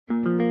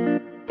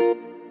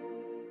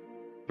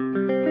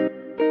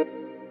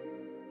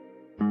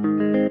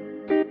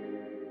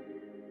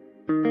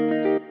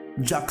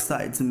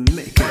JACKSIDE to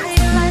make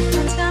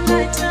it.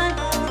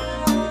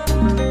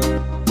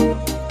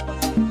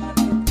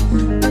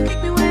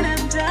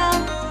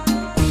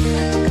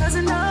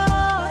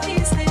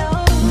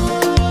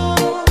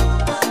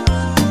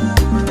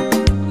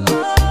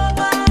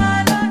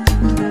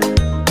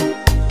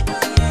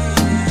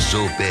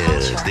 Super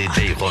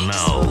DJ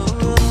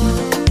Ronaldo.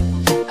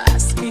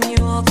 Asking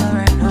you over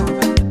and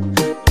over.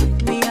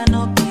 With me, I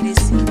know be the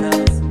singer.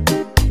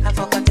 I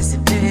for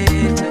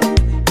participate.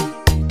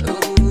 Oh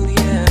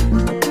yeah.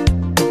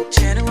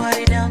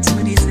 January down to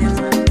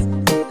December.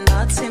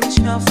 Nothing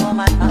sure for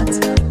my heart.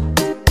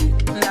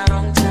 Not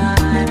wrong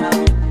time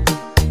out.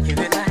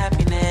 Giving my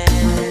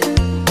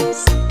happiness.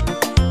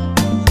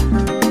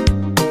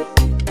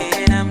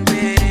 And I'm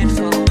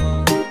grateful.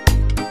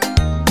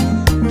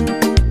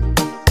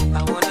 I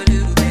wanna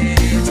do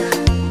better.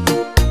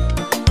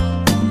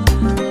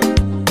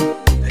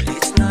 But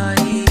it's not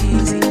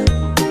easy.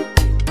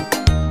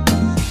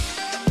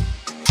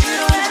 You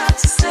don't have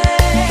to say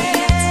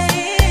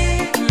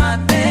it, my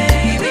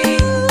baby.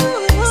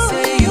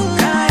 Say you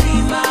got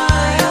in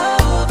my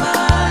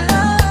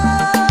overlove.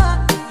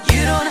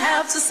 You don't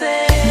have to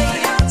say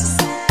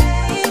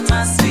it,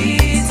 my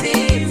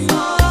sweetie.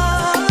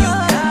 You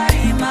got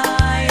in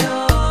my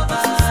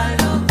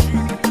overlove.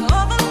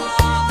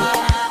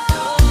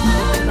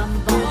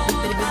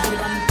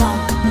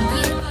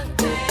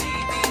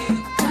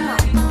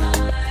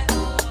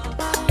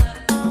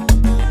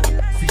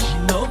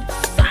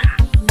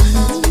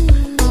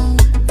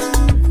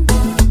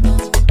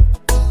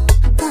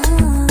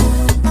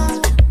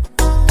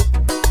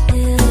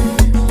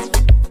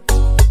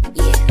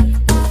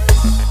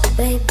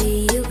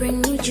 Baby, you bring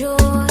me joy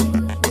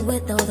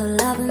with all the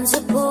love and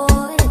support.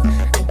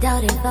 I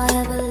doubt if I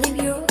ever leave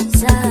your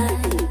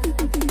side.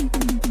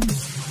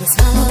 The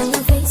smile on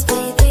your face,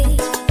 baby,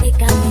 it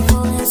got me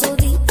falling so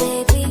deep,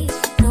 baby.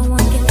 No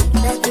one can take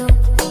that joy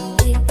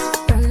away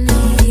from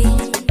me.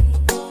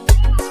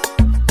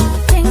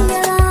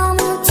 Tenga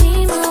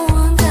mutima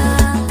wanga,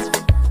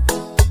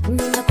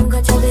 nina kunga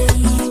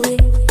chabehiwe,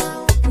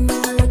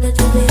 nina loda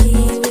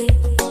chabehiwe.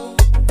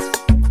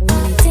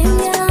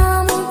 Tenga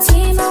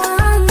mutima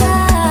wanga,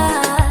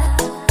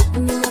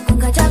 nina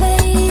kunga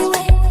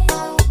chabehiwe,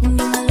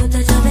 nina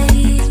loda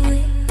chabehiwe.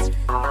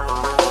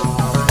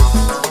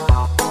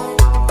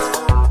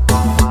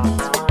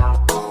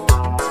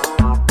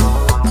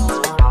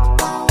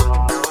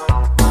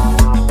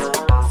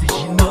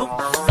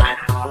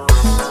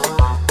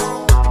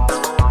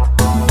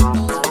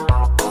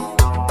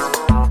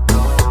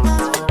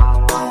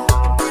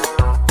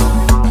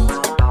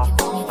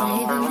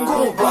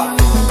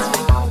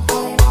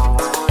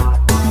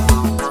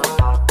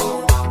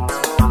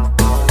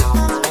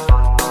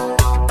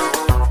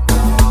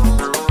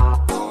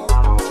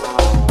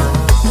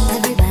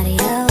 Everybody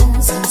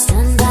else on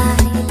standby,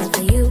 but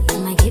for you, I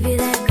might give you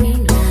that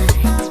green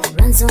light.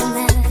 Run so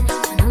mad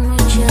when I'm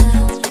with you.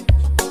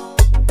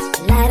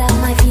 Light up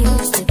my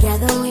fuse,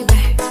 together we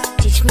burn.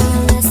 Teach me a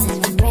lesson,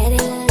 I'm ready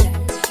to learn.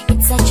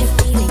 It's such a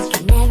feeling,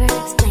 can never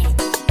explain.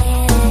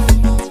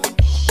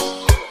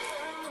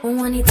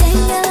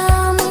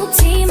 Wanitengela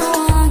mutima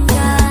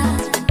wanga,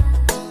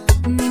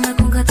 nina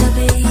kunga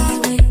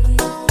chabehiwe,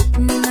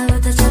 nina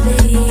lota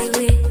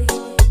chabehiwe.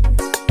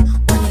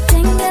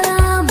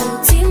 Wanitengela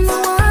mutima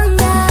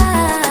wanga,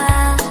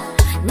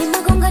 nina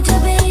kunga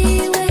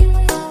chabehiwe,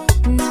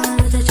 nina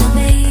lota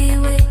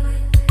chabehiwe.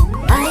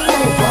 Ay,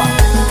 ay, ay.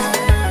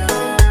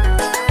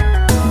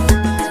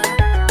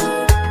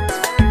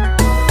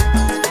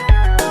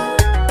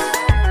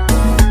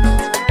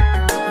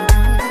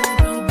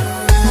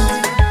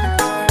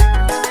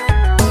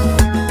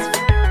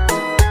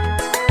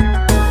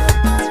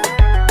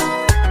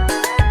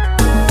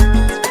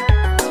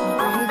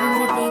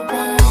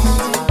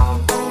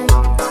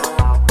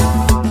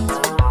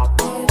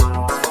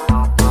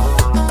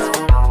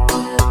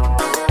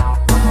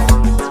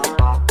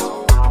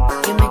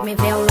 You make me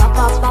feel up,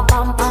 up, up,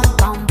 bum, bum,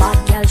 bum, bad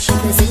girl. She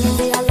be singing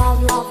the I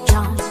love, love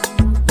jam.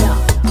 Yeah,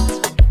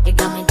 you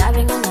got me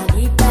diving in the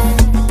deep end.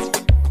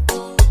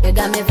 You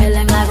got me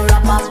feeling like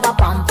up, up, up,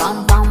 bum,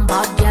 bum, bum,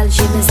 bad girl.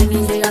 She be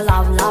singing the I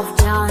love, love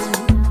jam.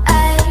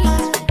 Ay,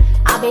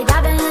 I be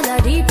diving in the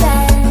deep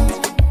end.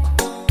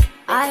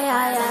 Ay,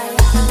 ay, ay,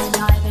 I be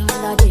diving in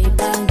the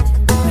deep end.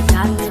 You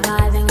got me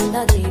diving in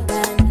the deep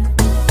end.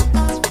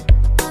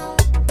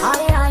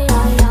 Ay, ay,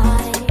 ay,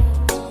 ay.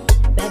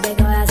 Baby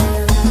girl, I say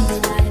you got me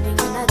diving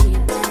in the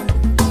deep end.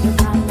 You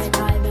got me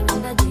diving in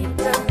the deep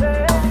end.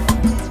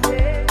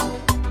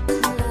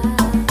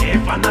 Hey,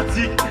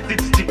 Fanatik,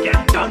 it's the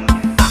KELTON.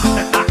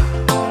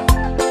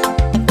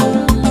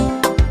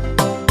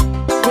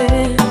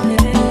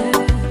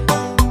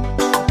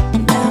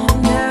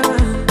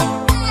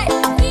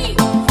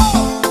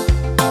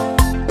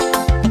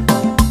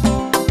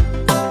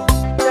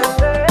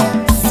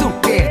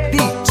 Super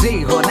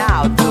DJ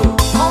Ronaldo.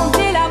 On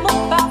dit l'amour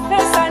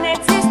parfait, ça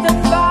n'existe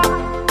pas.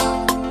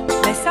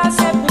 Mais ça,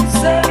 c'est pour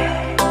ceux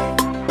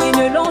qui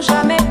ne l'ont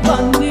jamais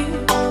connu.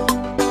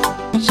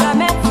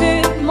 Jamais vu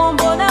mon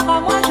bonheur à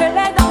moi, je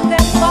l'ai dans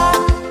tes bras.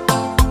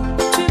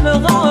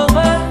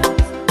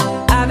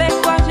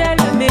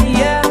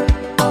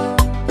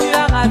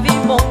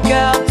 mon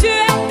cœur, tu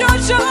es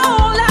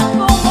toujours là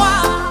pour moi.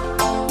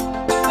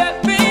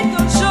 Depuis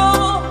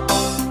toujours,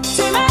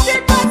 tu m'as dit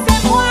que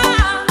c'est moi.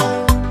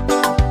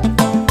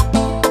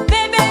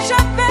 Bébé, je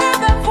veux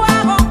me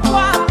voir en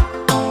toi.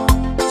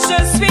 Je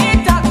suis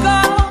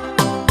d'accord.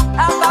 À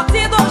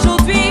partir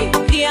d'aujourd'hui,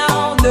 rien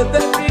ne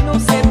peut plus nous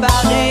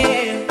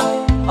séparer.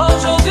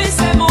 Aujourd'hui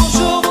c'est mon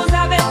jour, vous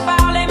avez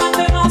parlé,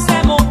 maintenant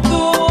c'est mon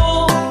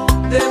tour.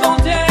 Devant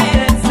Dieu et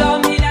les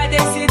hommes, il a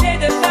décidé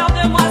de faire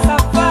de moi sa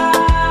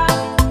femme.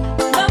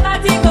 Dans ma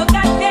vie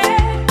coquetée,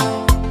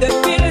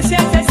 depuis le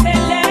ciel s'est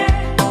scellé.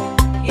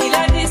 Il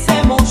a dit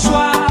c'est mon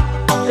choix,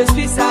 je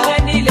suis sa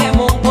reine, il est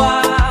mon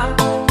roi.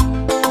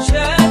 Je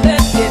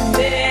veux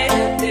t'aimer,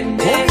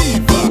 t'aimer,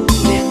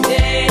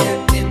 t'aimer,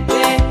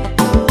 t'aimer,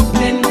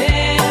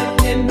 t'aimer,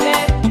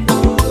 t'aimer.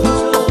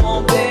 Toujours mon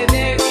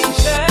bébé, oui,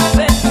 je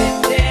veux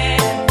t'aimer,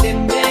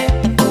 t'aimer,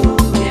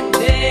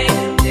 t'aimer,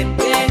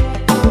 t'aimer,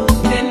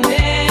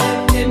 t'aimer,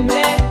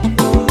 t'aimer.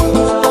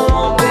 Toujours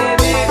mon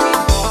bébé,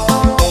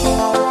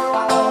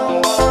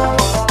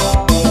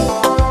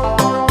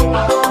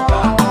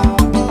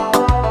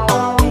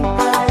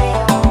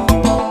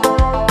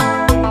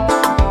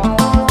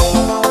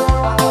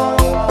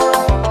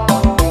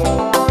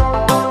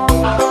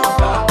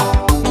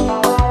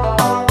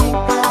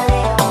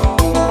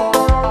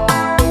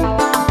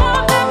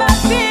 de ma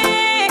vie,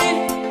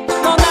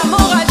 mon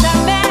amour à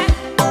jamais.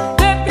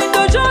 Depuis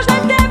toujours je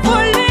t'ai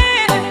voulu.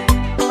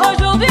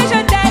 Aujourd'hui je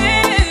t'ai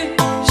eu.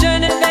 Je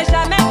ne vais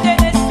jamais te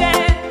laisser.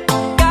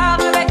 Car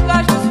avec toi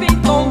je suis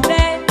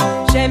tombée.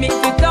 J'ai mis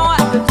du temps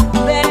à te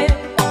trouver.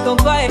 Donc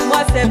toi et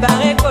moi c'est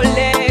barré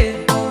collé.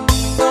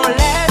 Donc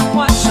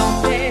laisse-moi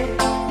chanter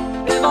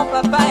devant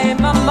papa et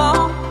maman,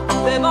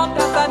 devant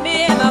ta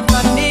famille et ma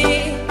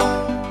famille,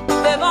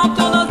 devant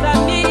tous nos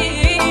amis.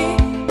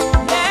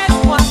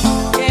 Laisse-moi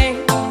chanter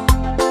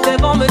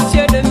devant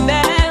monsieur le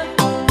maire,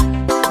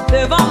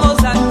 devant nos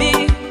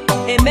amis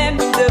et même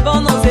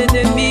devant nos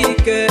ennemis.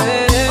 Que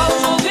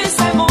aujourd'hui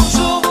c'est mon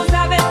jour, vous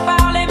avez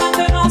parlé,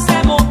 maintenant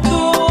c'est mon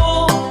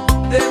tour.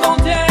 Devant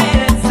Dieu et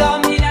les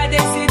hommes, il a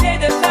décidé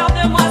de faire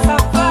de moi sa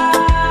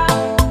femme.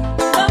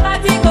 Dans ma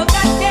vie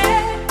coquetée,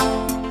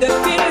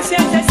 depuis le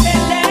ciel s'est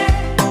scellé.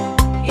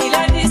 Il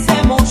a dit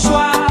c'est mon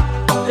choix,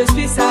 je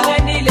suis sa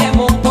reine, il est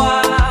mon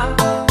roi.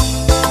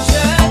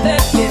 Je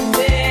veux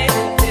t'aimer,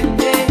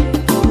 t'aimer,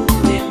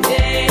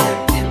 t'aimer,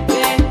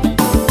 t'aimer,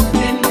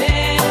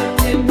 t'aimer,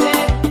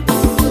 t'aimer.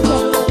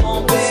 Toujours mon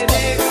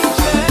bébé, oui,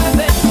 je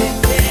veux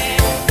t'aimer,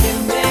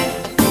 t'aimer,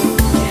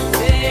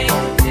 t'aimer,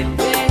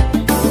 t'aimer,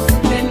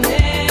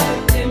 t'aimer,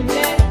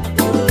 t'aimer.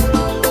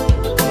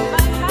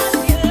 My heart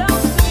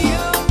belongs to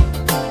you.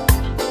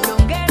 No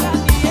girl I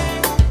be not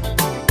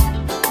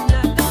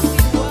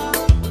only one.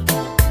 I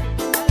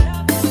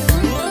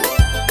love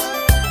you.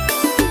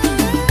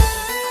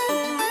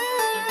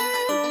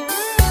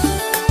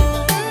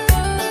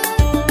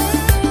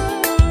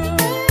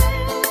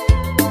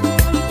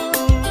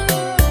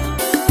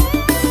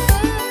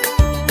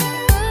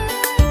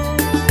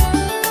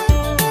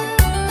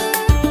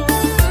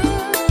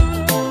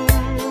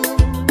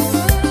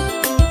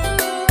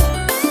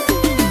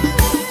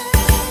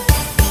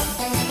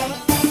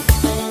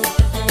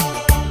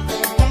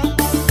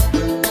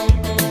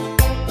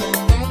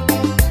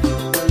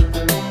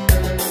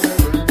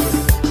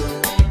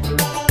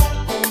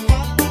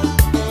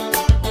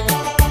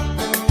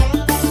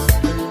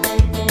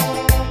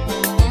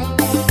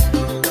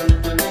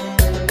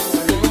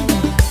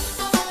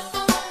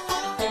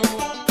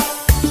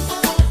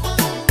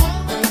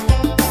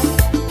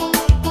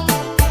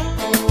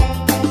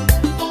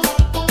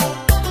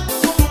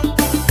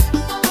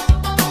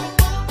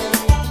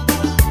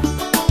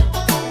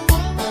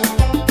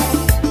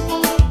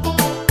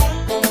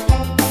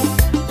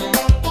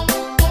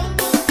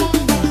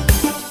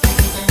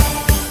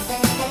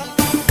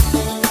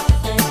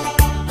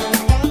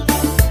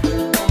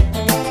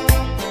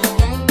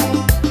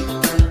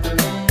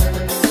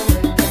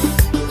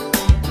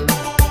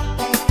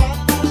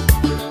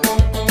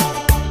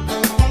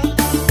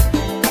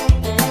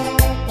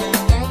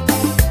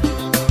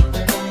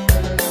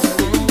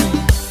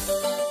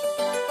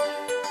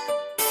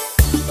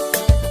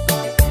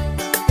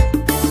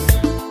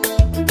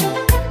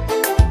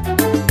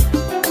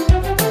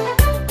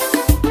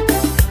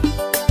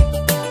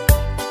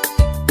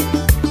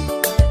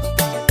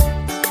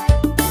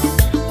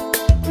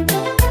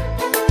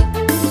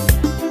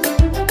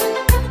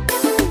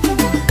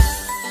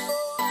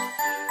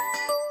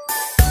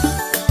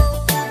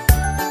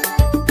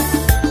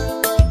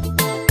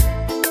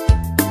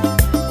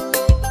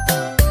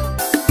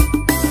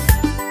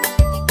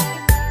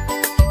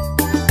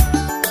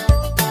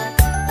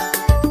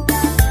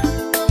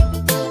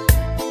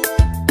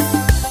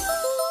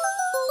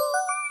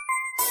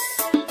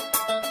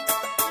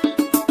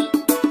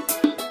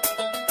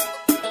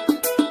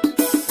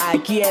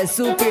 Aqui é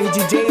Super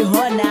DJ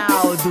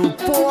Ronaldo,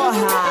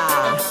 porra!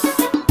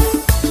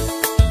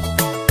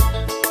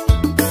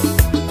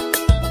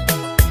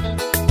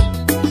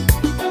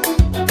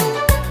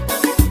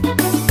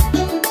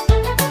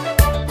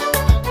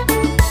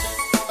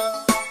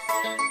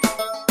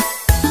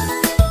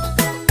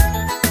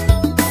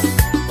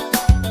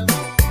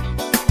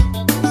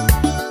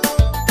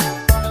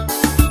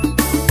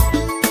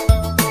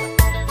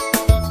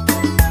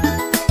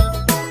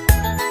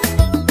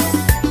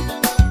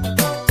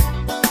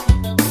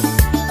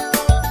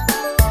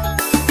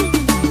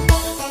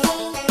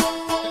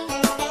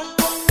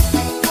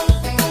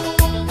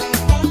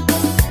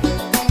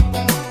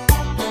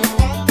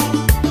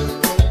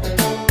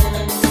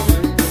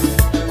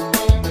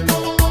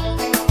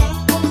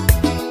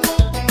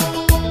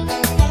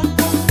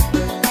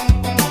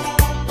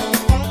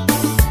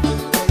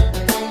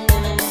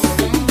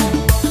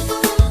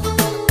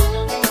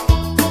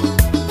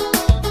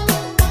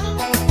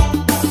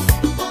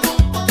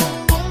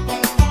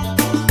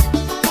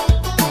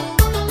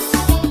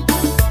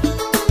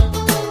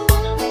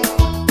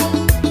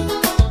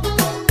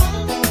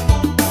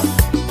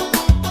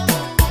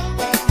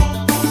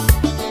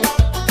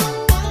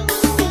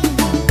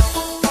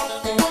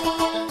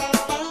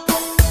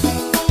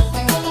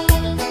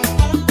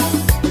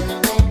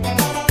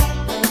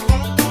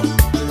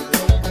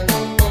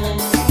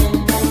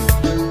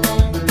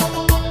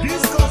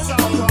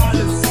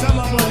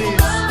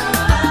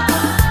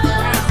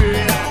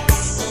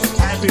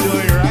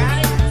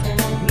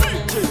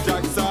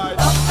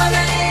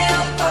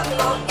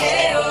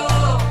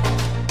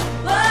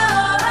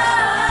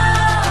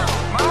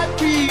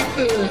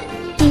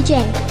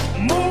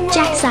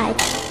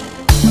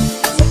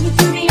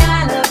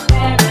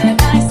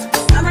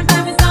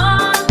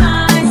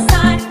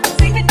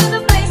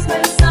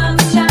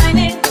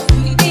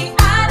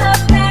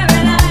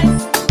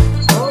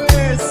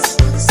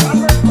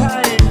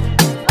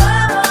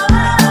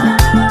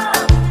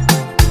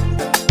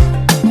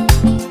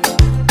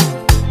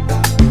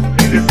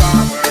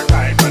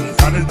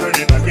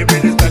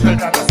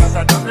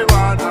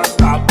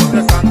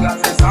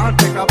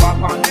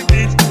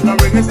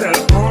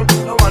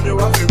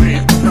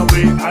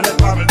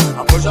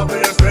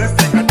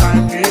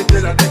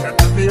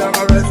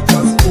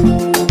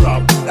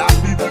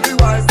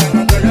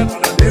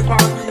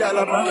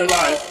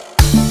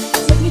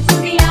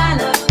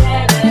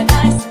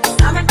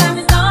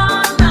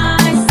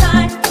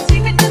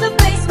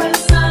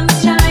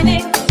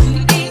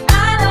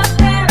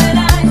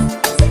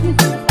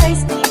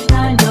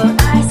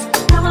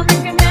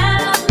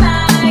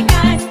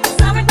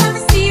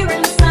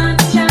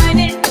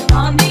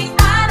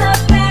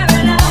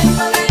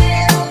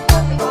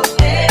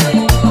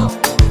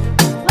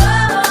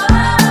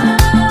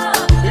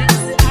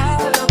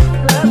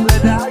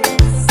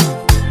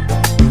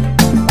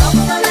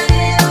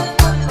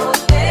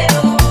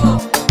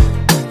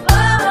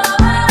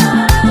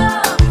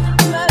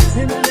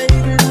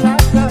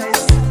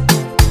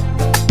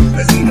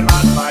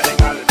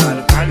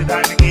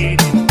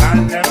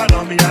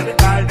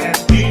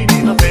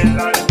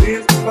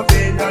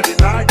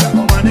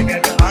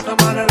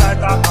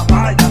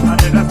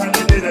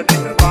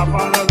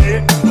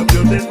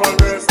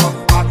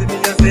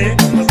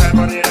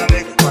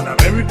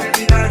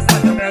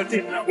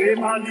 take away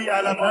Miley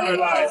out of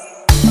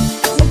paradise.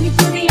 Take me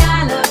to the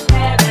isle of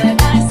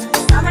paradise.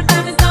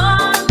 Summertime is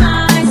on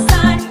my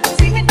side.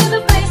 Take me to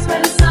the place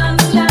where the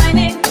sun's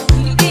shining.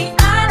 To the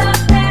isle of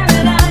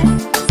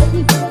paradise. Take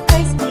me to the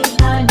place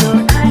behind your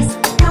eyes.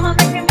 Come on,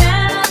 make me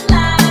melt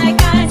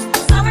like ice.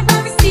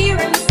 Summertime is here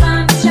and the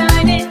sun's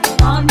shining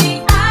on the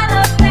isle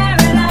of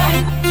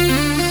paradise.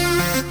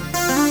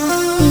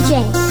 DJ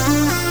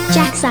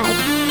JACKSIDE.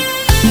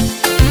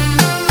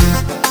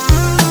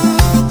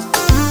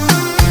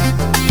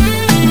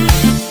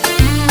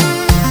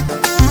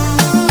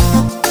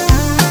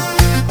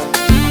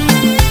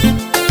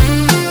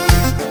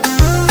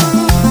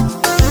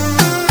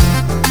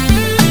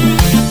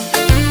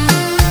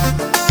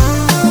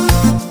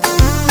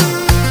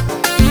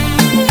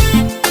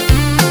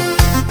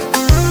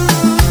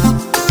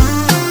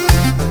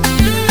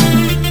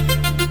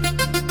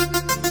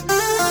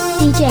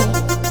 DJ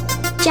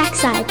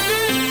JACKSIDE.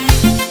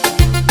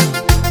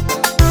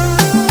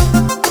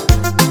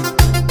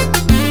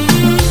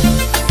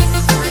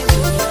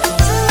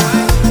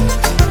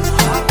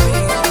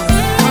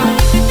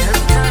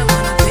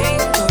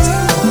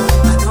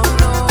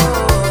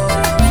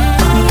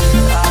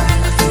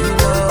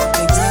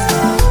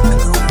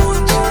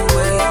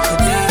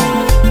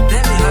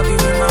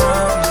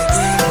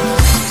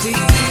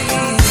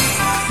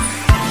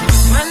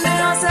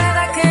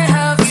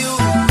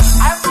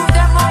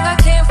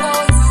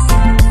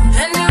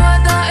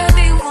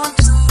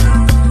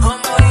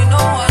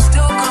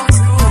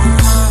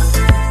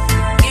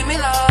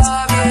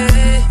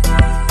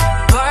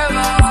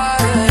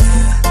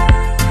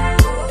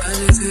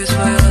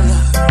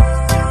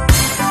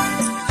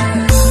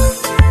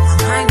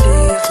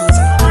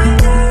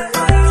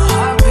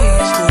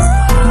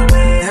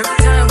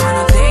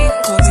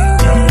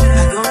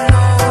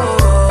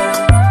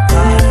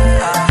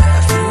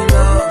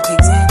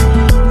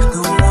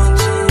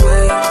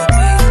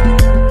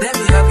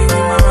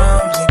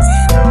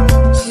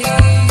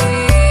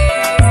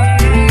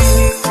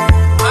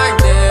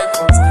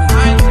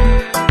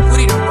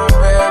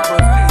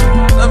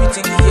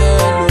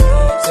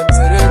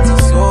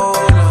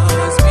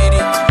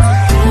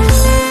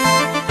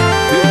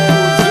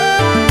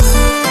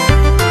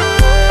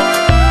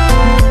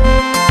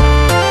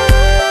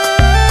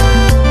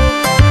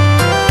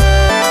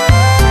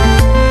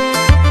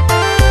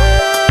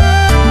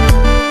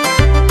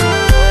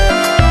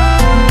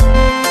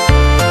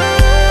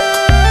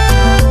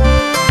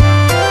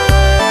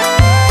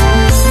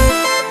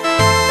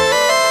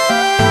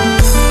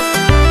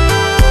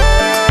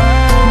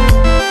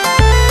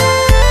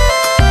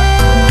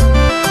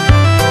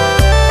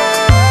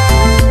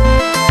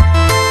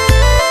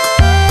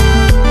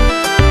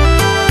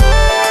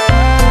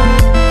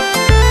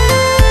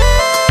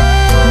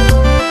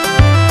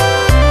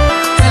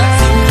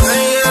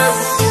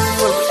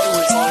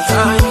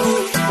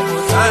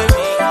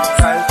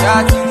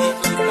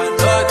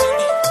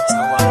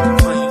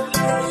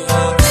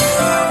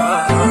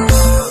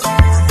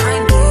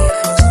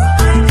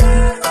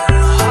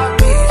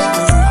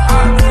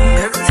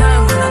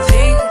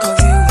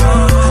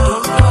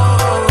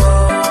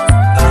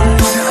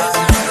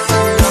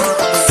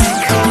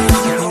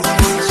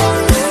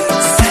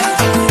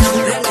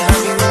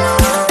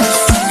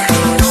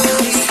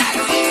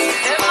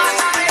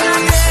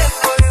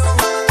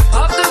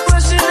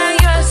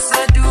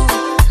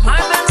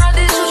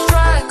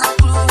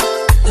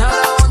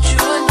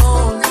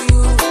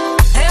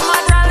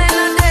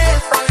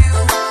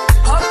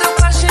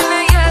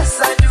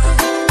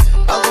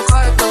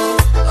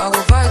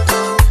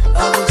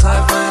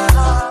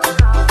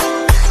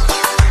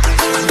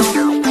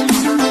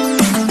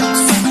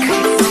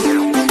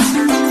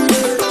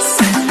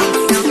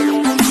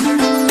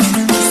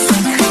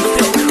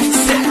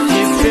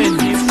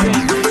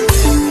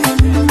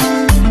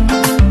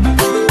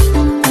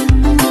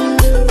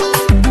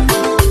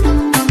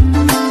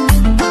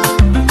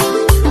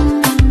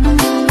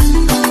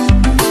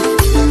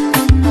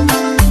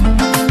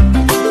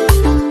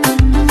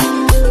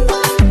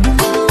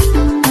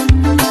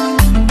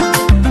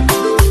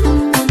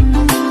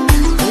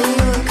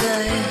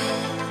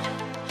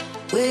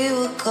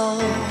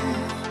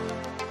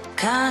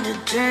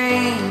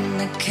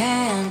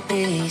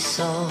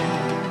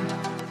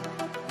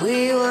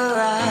 We were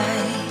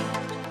right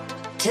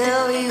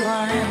till we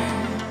weren't.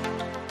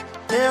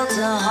 Built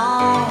a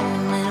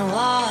home and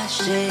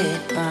watched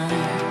it burn.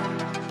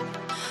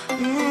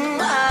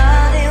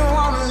 I didn't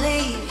wanna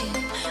leave you,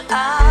 I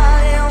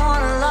didn't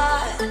wanna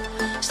lie.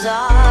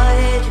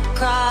 Started to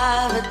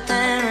cry, but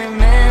then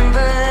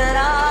remembered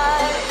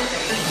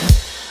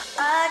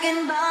I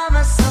can buy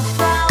myself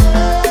flowers.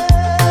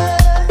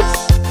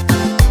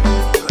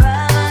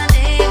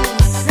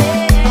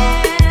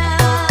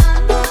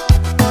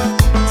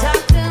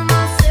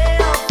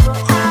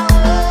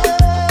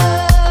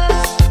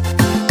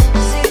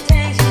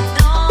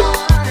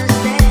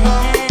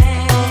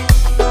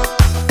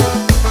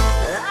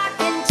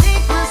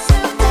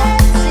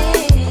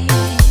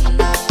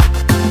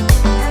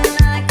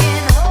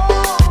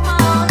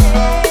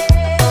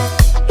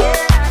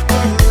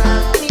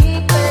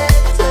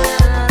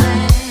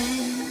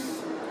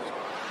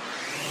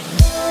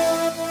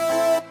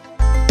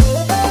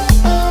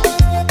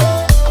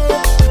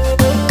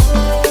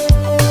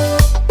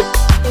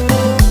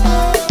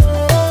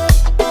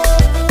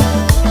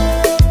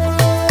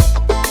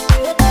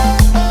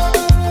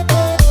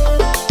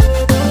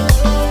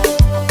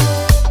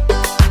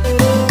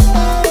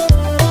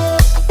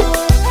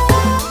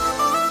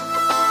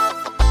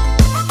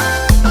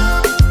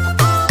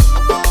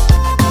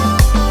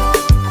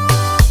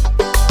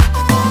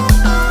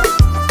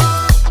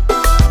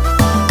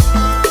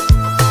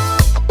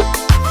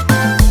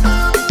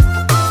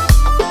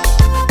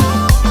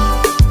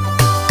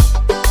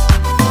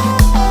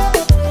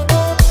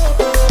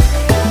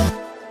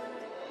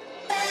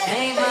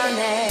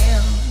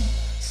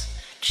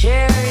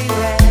 cherry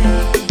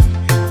red,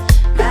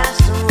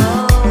 master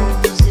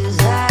roses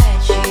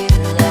that she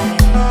led.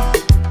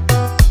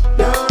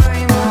 No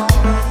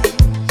remorse,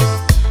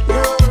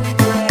 no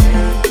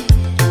regret.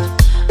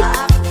 I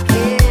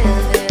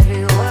forgive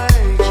every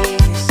word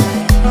you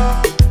said.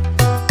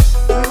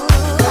 Ooh,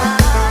 I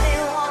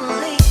didn't wanna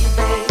leave,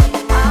 babe.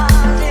 I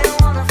didn't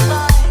wanna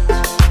fight.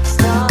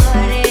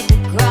 Started to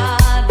cry,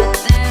 but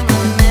then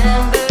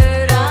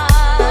remembered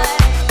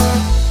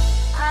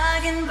I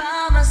can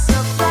buy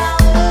myself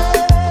flowers,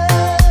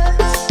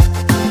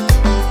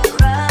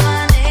 write my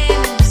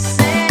name in the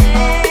sand,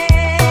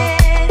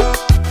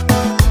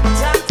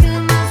 talk to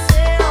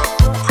myself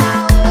for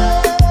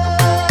hours,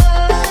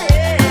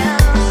 yeah,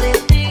 say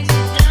things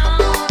you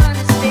don't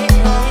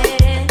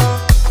understand.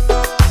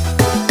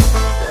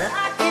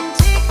 I can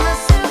take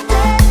myself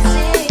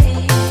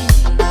dancing,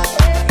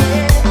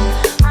 yeah,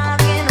 I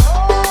can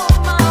hold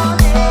my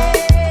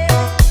head,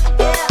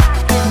 yeah, I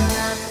can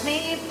love me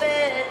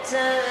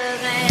better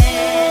than.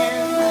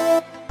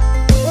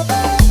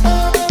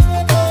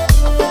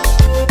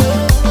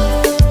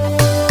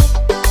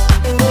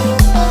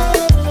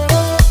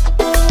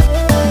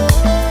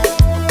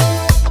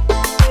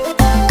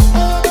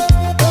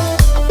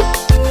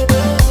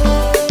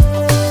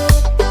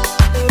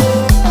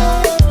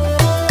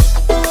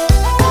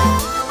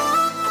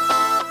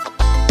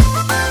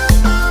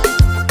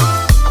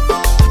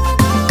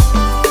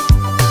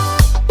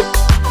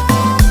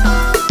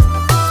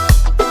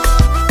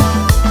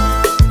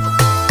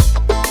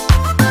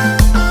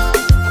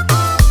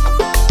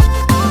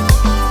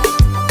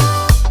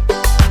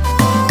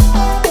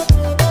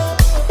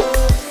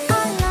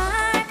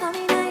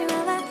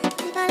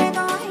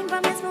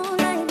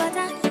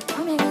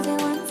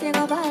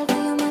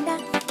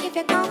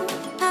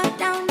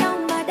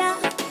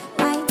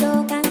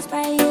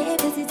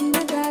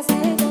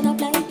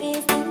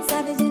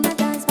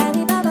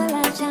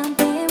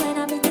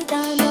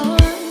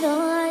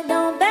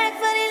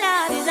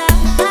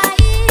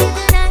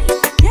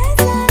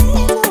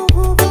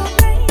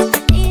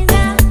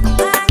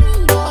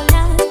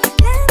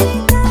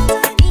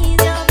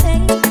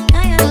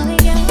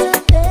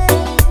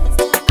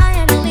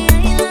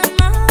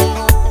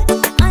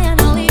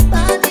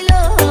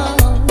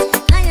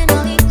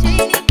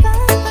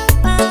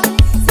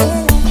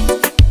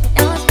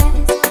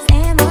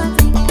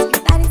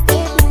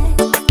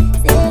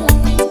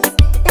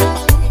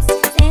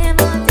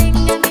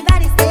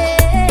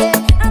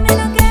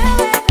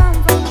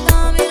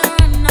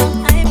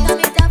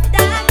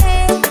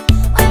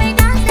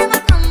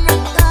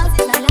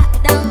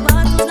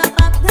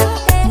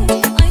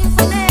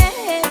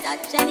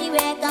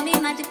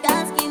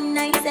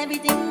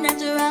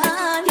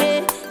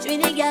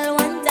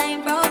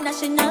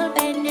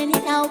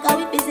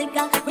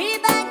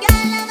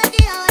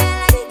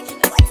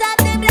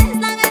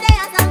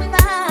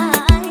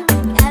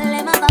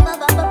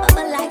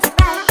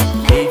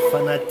 Hey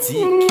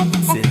Fanatik,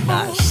 c'est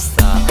NASH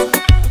ça.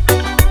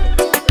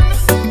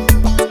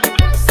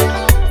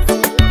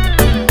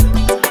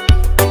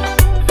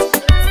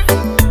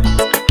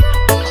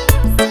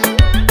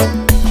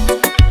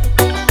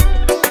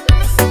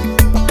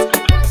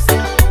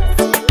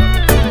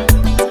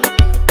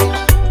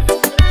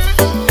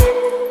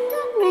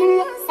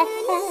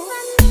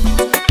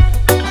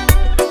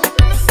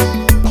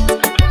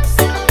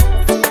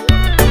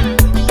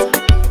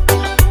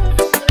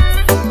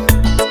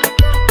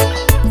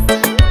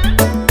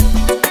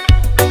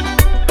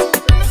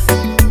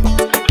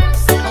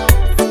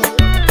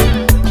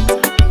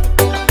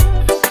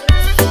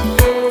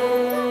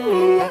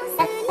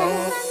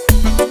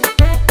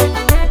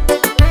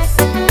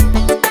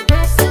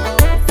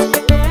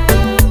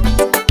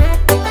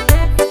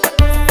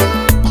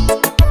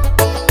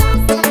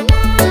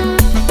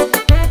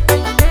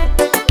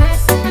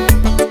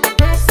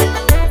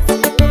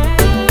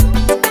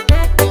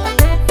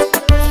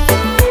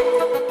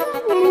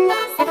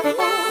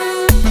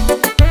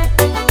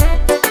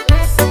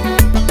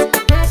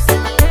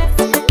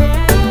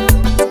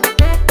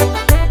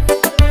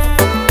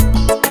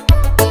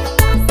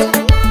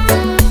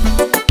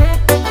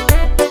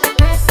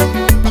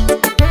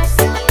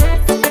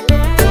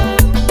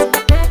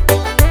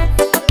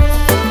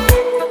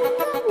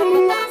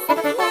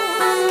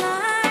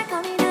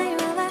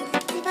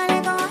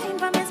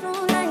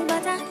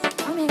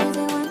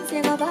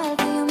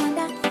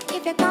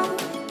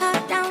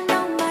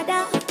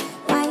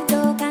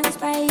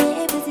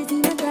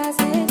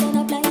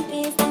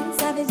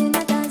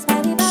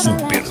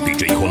 Super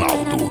DJ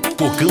Ronaldo,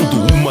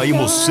 tocando uma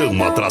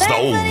emoção atrás da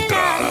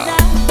outra.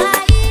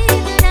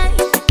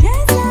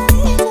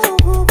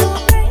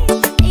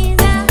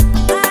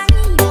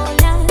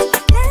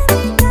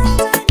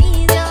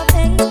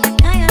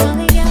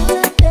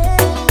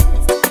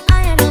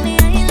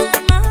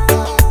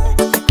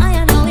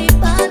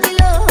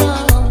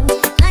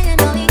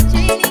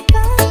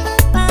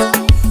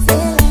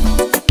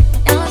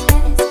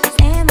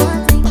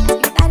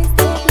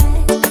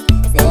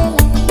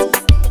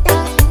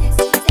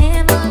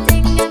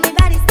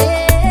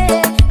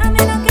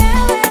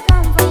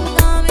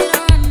 I'm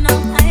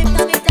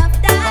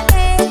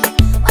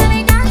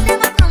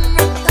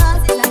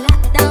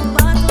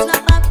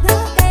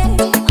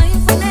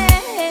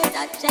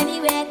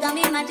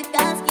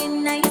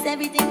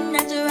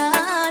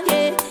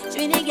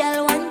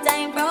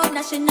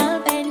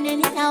emotional pain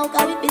anyhow,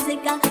 cause we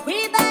physical.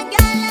 Real bad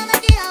girl, let me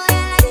see how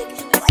you like.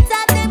 What's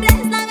up, the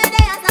bless, let me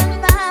day or some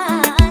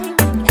fine.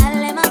 Girl,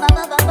 let me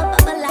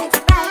bubble like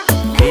Sprite.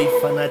 Hey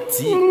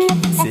Fanatik,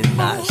 c'est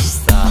Nash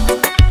ça.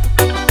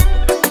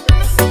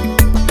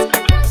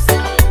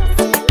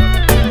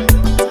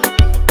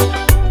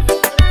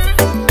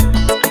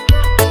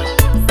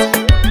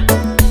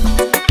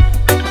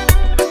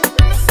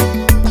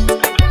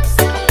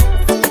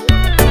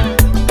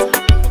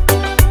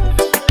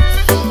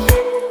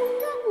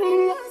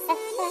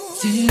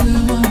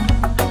 Dis-le-moi,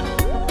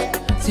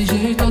 si j'ai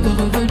eu le temps de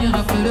revenir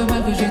après le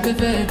mal que j'ai te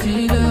fait,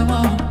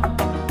 dis-le-moi.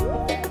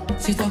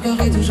 Si ton cœur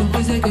est toujours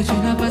brisé, que tu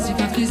n'as pas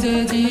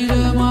cicatrisé,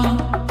 dis-le-moi.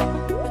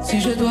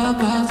 Si je dois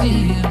partir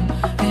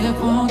et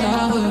apprendre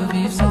à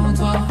revivre sans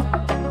toi.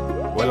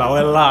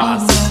 Voilà,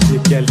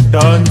 c'est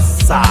KELTON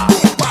ça.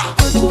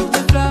 Retour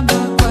de flamme, à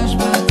quoi je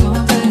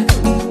m'attendais.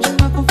 Tu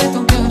m'as confié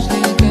ton cœur, je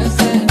l'ai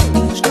cassé.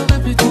 Je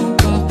n'aurais plus ton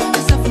corps,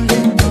 et ça fout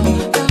les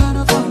morts. Car un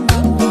autre homme va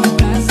me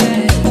remplacer.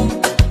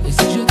 Et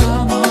si je dois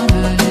m'en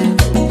aller,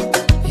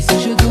 et si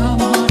je dois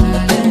m'en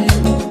aller,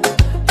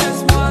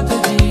 laisse-moi te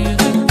dire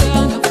une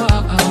dernière fois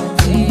un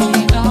petit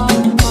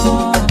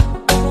amour.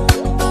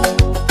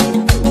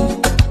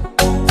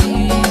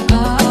 Petit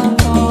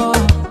amour.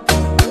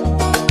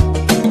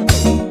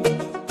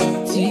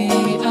 Petit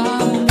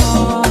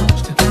amour.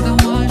 Je te garde en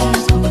moi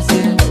jusqu'au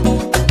ciel. Ton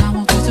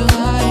amour tout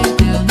sera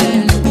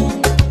éternel.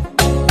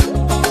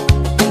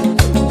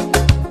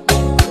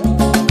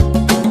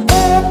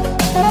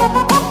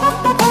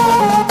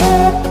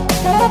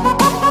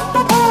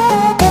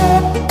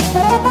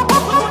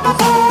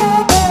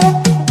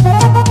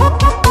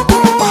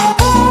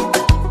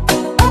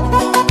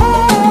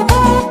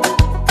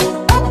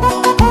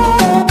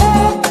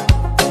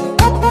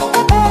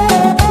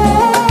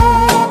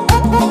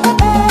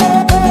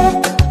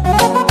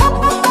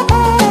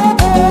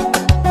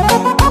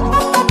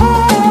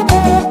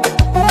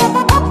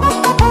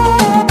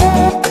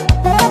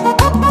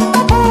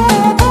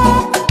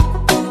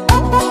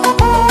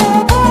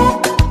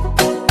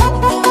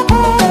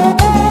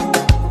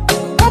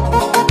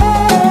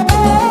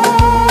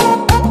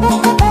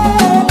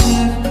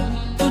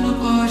 Tous nos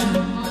projets,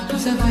 tous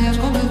ces voyages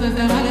qu'on devait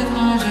faire à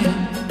l'étranger,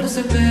 on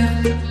se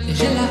perd et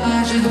j'ai la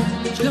rage.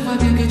 Je le vois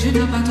bien que tu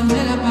n'as pas tourné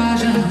la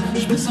page.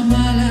 Je me sens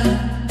malin,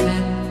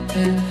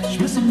 je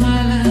me sens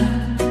malin.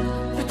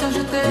 Putain, je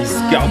t'ai Il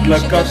se garde la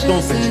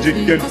cadence, c'est DJ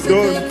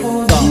KELTON.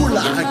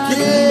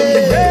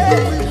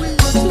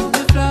 Retour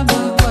de flamme, à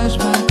quoi je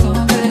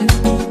m'attendais.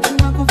 Tu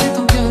m'as confié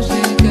ton cœur, je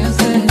l'ai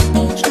cassé.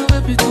 Je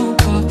n'aurais plus ton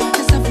corps,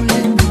 et ça fout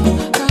les morts.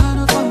 Car un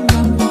autre homme va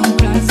me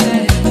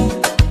remplacer.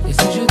 Et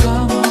si je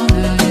dois m'en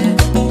aller,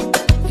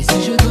 et si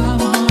je dois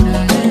m'en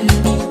aller,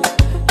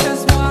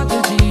 laisse-moi te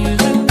dire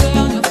une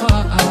dernière fois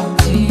un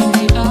petit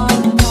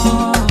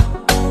amour.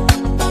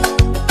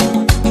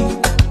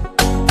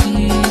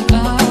 Petit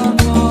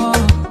amour.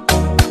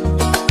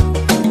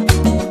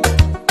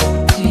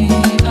 Petit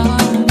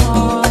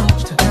amour.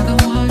 Je te garde en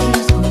moi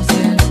jusqu'au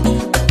ciel. Ton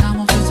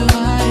amour tout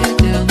sera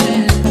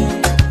éternel.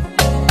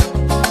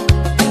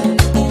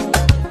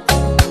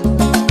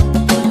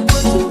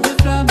 Retour de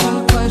flamme, à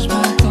quoi je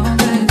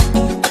m'attendais.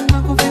 Tu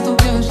m'as confié ton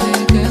cœur, je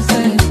l'ai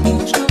cassé.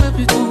 Je n'aurais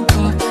plus ton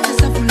corps, et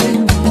ça fout les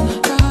morts.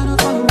 Car un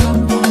autre homme va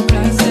me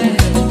remplacer.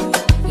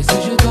 Et si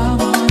je dois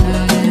m'en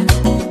aller,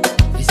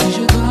 et si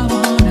je dois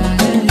m'en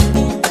aller,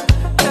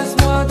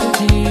 laisse-moi te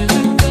dire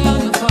une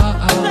dernière fois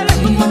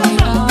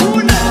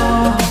un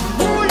petit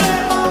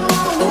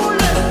amour.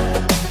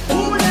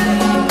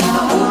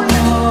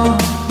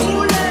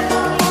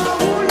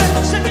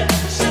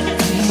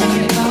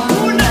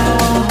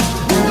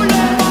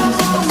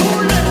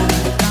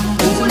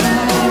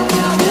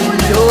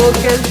 Yo,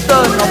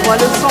 KELTON, envoie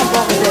le son,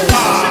 bordel.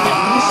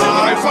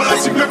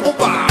 Fanatik le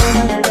Kompa.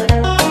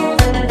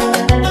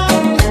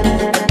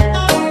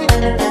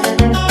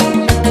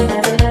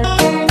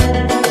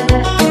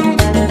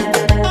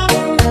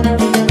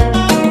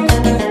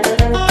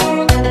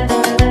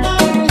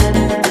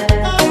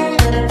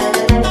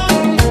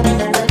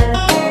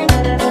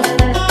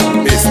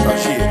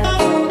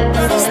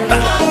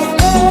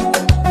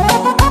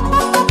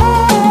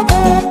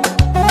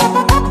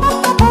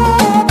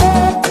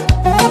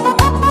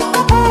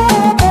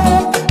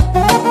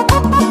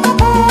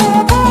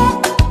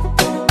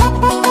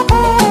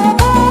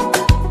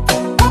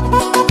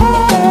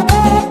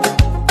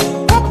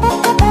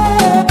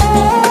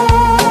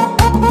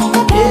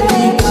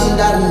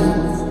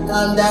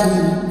 Calm down.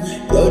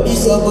 Yo,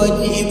 this your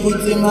body, he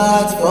put in my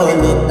heart.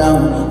 Follow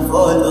down,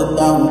 follow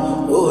down,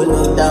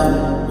 follow down.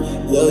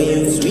 Yo,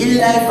 you sweet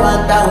life,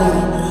 fat down,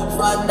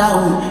 fat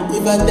down.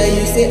 If I tell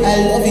you say I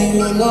love you,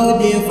 you know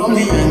they for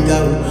me young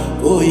girl.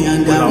 Oh,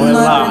 young girl,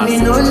 not me,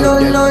 no, no,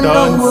 no, no.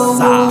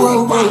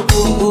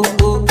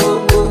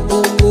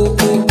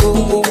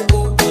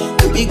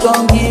 Baby,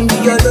 come give me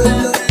your lo,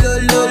 lo, lo,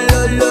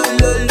 lo, lo,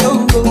 lo, lo,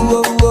 lo,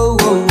 lo, lo.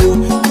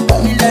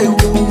 Body like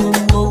whoa,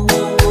 whoa,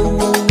 whoa,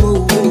 whoa,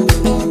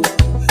 whoa.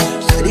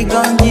 Shawty,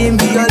 come give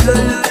me your lo,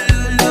 lo,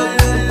 lo,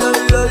 lo,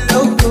 lo, lo,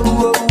 lo,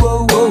 whoa,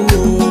 whoa,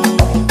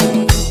 whoa.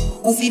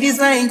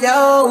 fine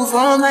girl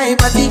for my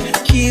party.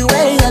 She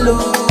wear yellow.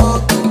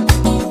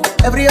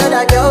 Every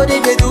other girl they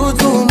do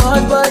too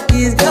much, but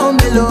this girl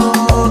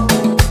mellow.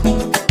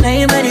 Now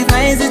in my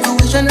divine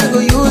situation, I go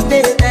use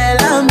the tell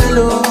I'm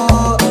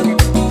mellow.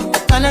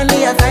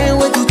 Finally I find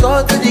way to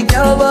talk to the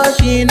girl, but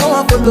she know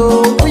I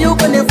follow. Who you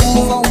gonna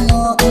fool for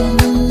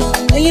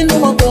one? And you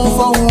know I go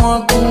for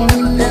one.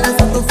 Then I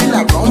start to feel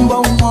like bum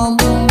bum bum.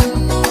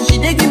 She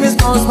dey give me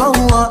small small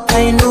one.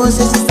 I know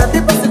she start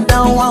to pass it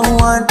down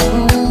one.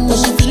 But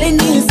she feeling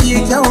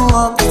insecure.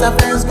 Cause her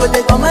friends go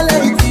they come and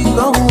let it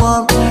go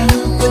on.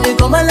 Go they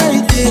come and let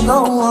it go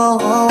on.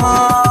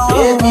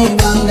 Baby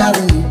calm down,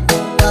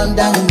 calm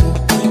down.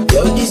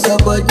 Yo this your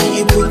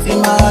body, it puts in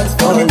my heart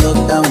for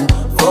lockdown,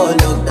 for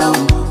lockdown,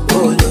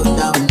 for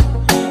lockdown.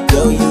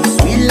 Yo you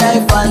sweet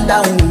life,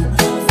 phantom,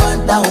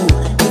 phantom.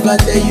 If I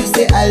tell you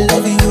say I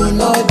love you,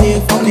 no day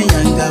for me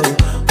yanga,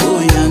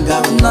 oh yanga.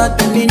 Not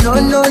to me, no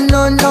no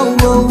no no,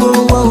 oh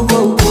oh oh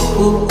oh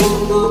oh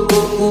oh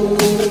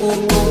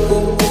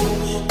oh.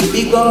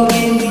 Baby come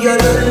give me your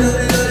lo lo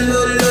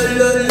lo lo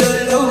lo lo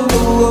lo,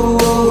 oh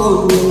oh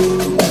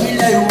oh. Me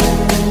like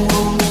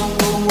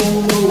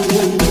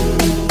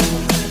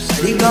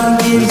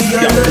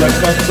La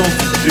chanson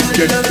de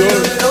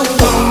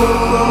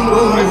KELTON.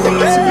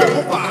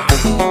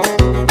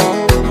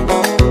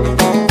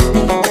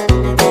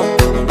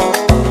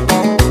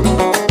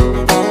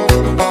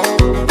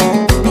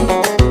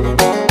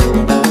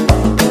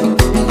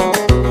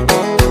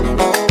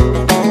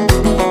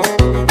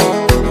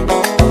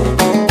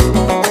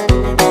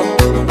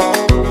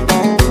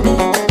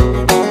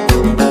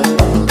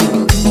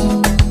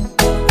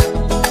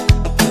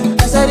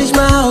 As I reach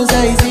my house,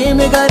 I see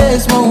me got a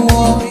small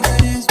wall.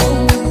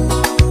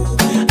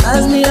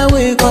 As me I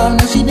wake up,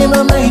 now she did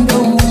my mind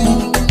don't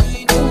win.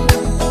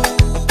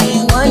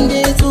 One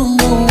day two,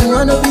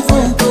 one of the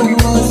phone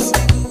calls.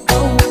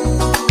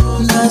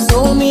 Now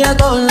so me I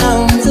go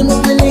down, to me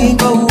feeling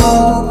go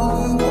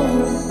up.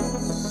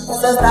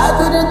 As I start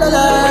to the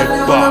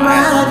life, I'm my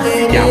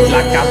Y'a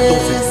la carton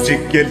de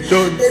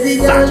KELTON. baby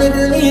girl, if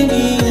you leave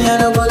me, I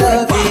don't go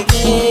love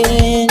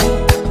again.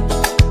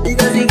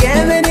 Because you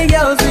gave me the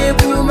girls we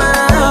put my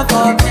heart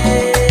for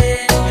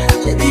pain.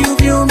 Baby, you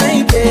feel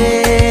my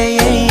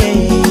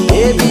pain.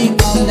 Baby,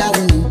 calm down,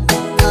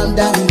 calm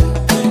down.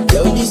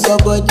 Yo, this your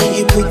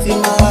body, it puts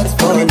in my heart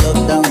for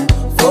lockdown,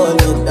 for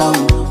lockdown,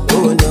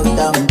 oh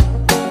lockdown.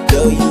 Yo,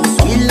 you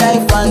sweet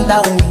life,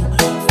 phantom,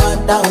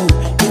 phantom.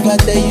 If I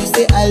tell you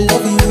say I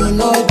love you,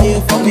 no day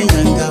for me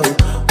yanga,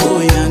 oh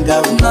yanga.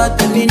 Not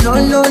to me, no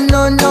no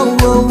no no,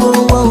 oh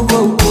oh oh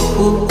oh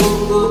oh oh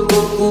oh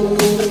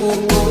oh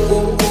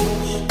oh.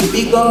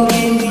 Baby, come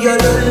give me your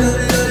lo lo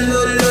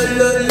lo lo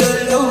lo lo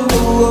lo, oh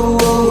oh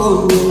oh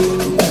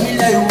oh. Me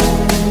like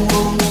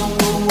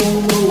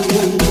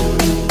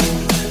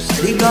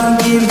Baby, come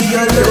give me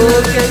your lo lo.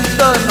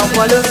 KELTON,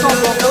 envoie le son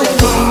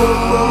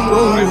pour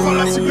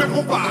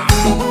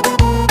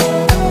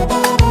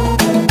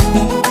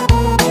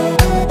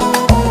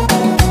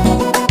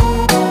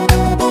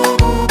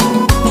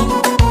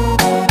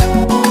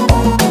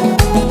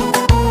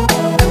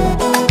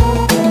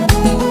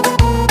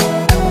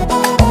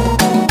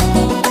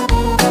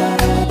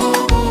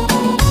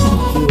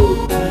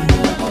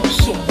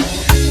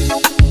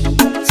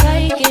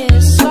Take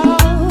it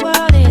slow,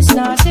 but it's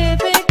not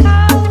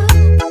typical.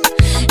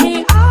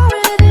 He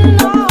already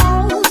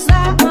knows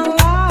that I'm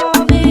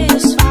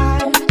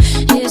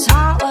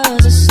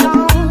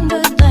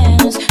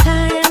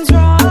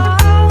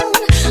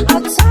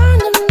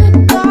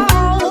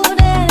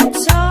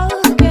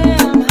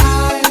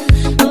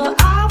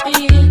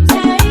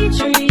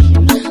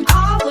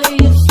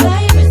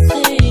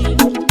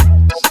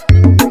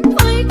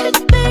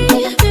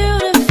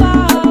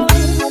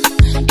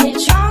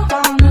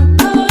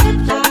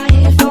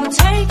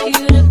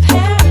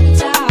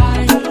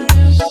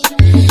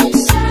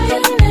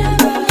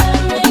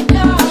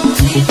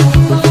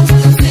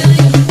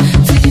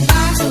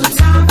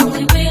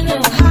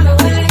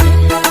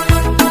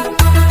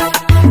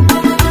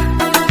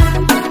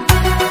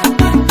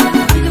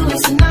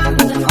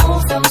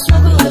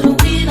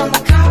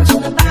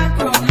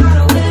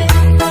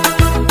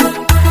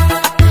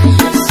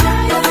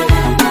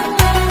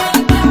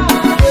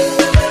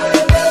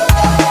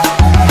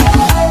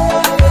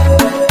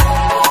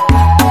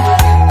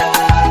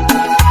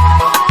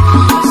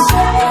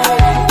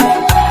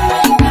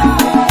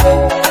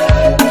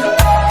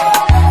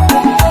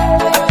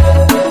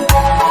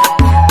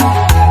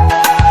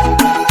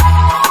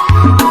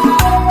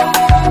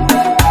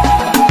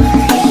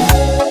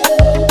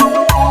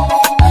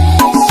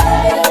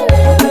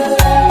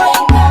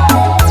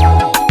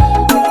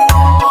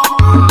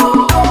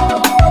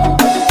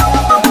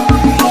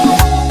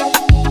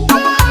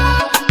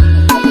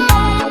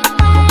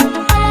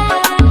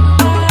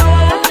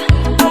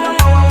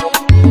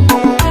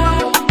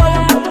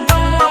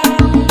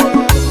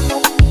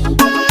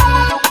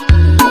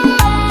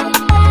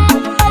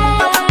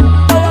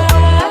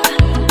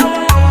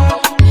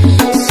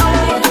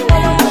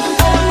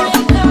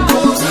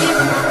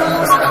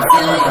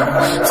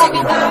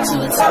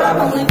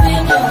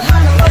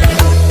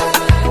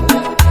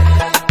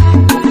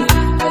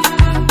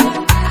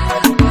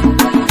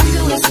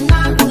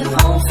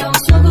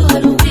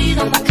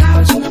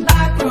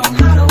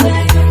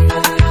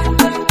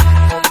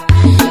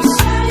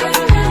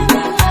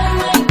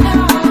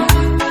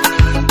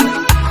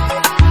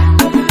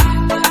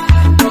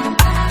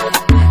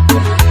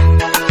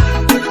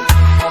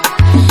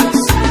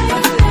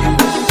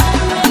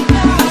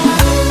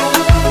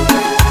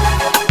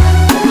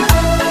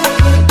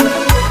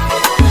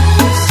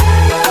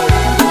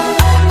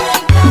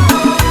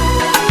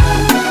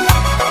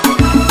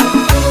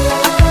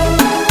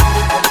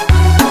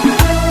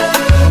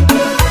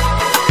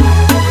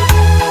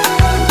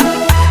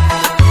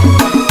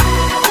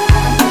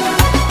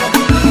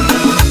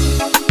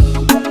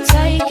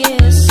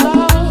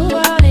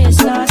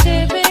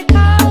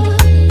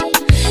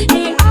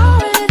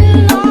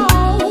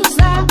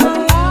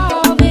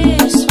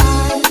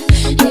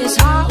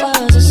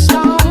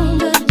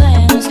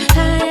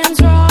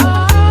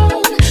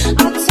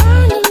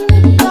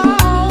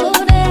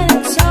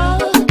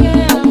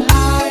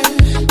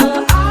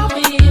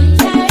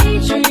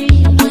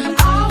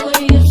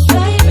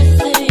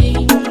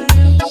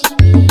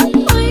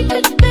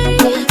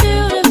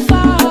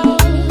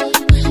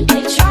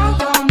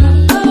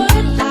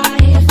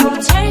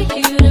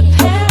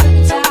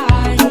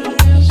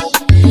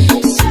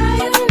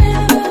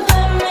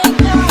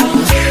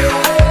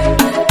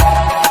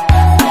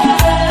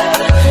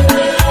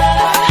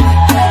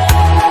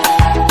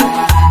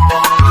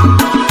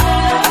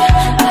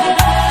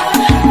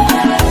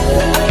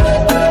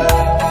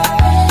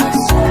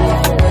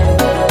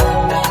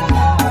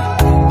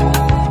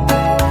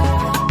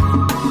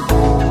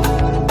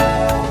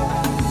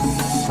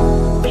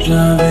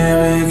J'avais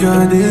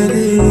regardé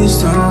des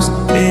distances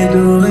et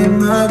doré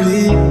ma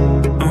vie.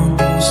 En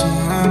pensant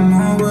à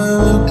mon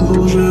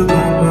retour, je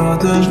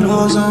partage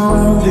nos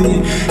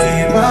envies.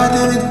 Et ma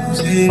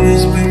dédouze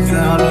l'esprit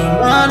faire le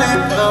mal et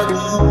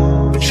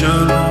pardon. Je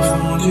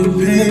l'enfant du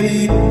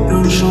pays,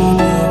 nous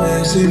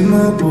chanterai ces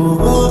mots pour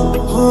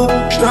vous.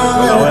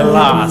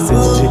 Voilà, c'est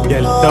DJ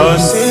KELTON,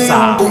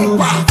 ça.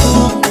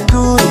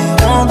 Tous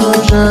les rendre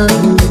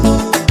jaloux,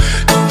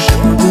 nous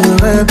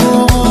chanterai pour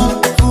vous.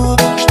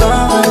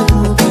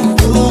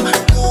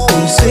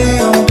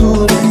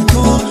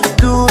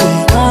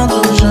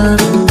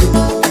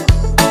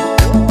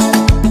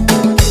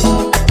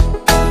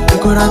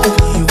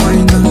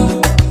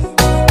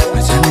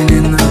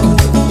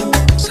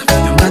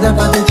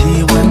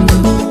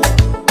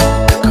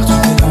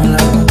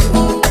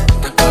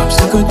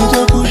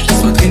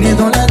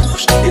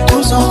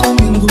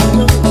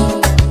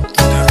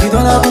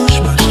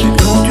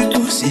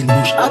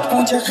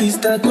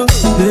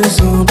 Ne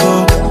sens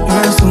pas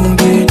un son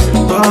gay,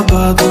 pas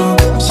bateau,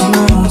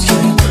 sinon on se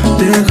fait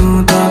des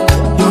contacts,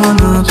 y'en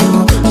a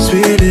trop,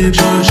 suis les que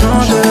je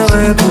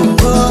changerai pour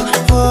vous,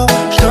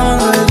 je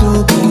changerai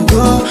tout pour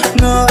vous,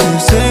 nous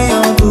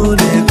essayons tous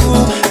les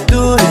coups,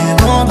 tous les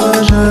membres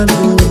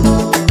jaloux,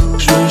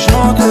 je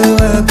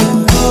chanterai pour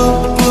vous,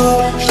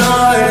 je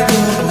changerai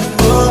tout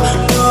pour vous,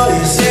 nous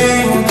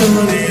essayons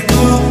tous les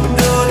coups,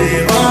 tous les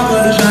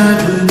membres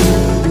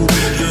jaloux,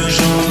 je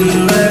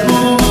chanterai pour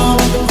vous.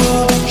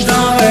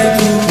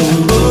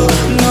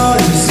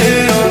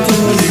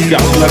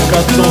 Garde la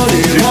cadence,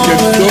 DJ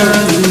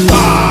KELTON.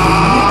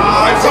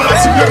 Vai falar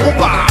esse meu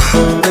compa.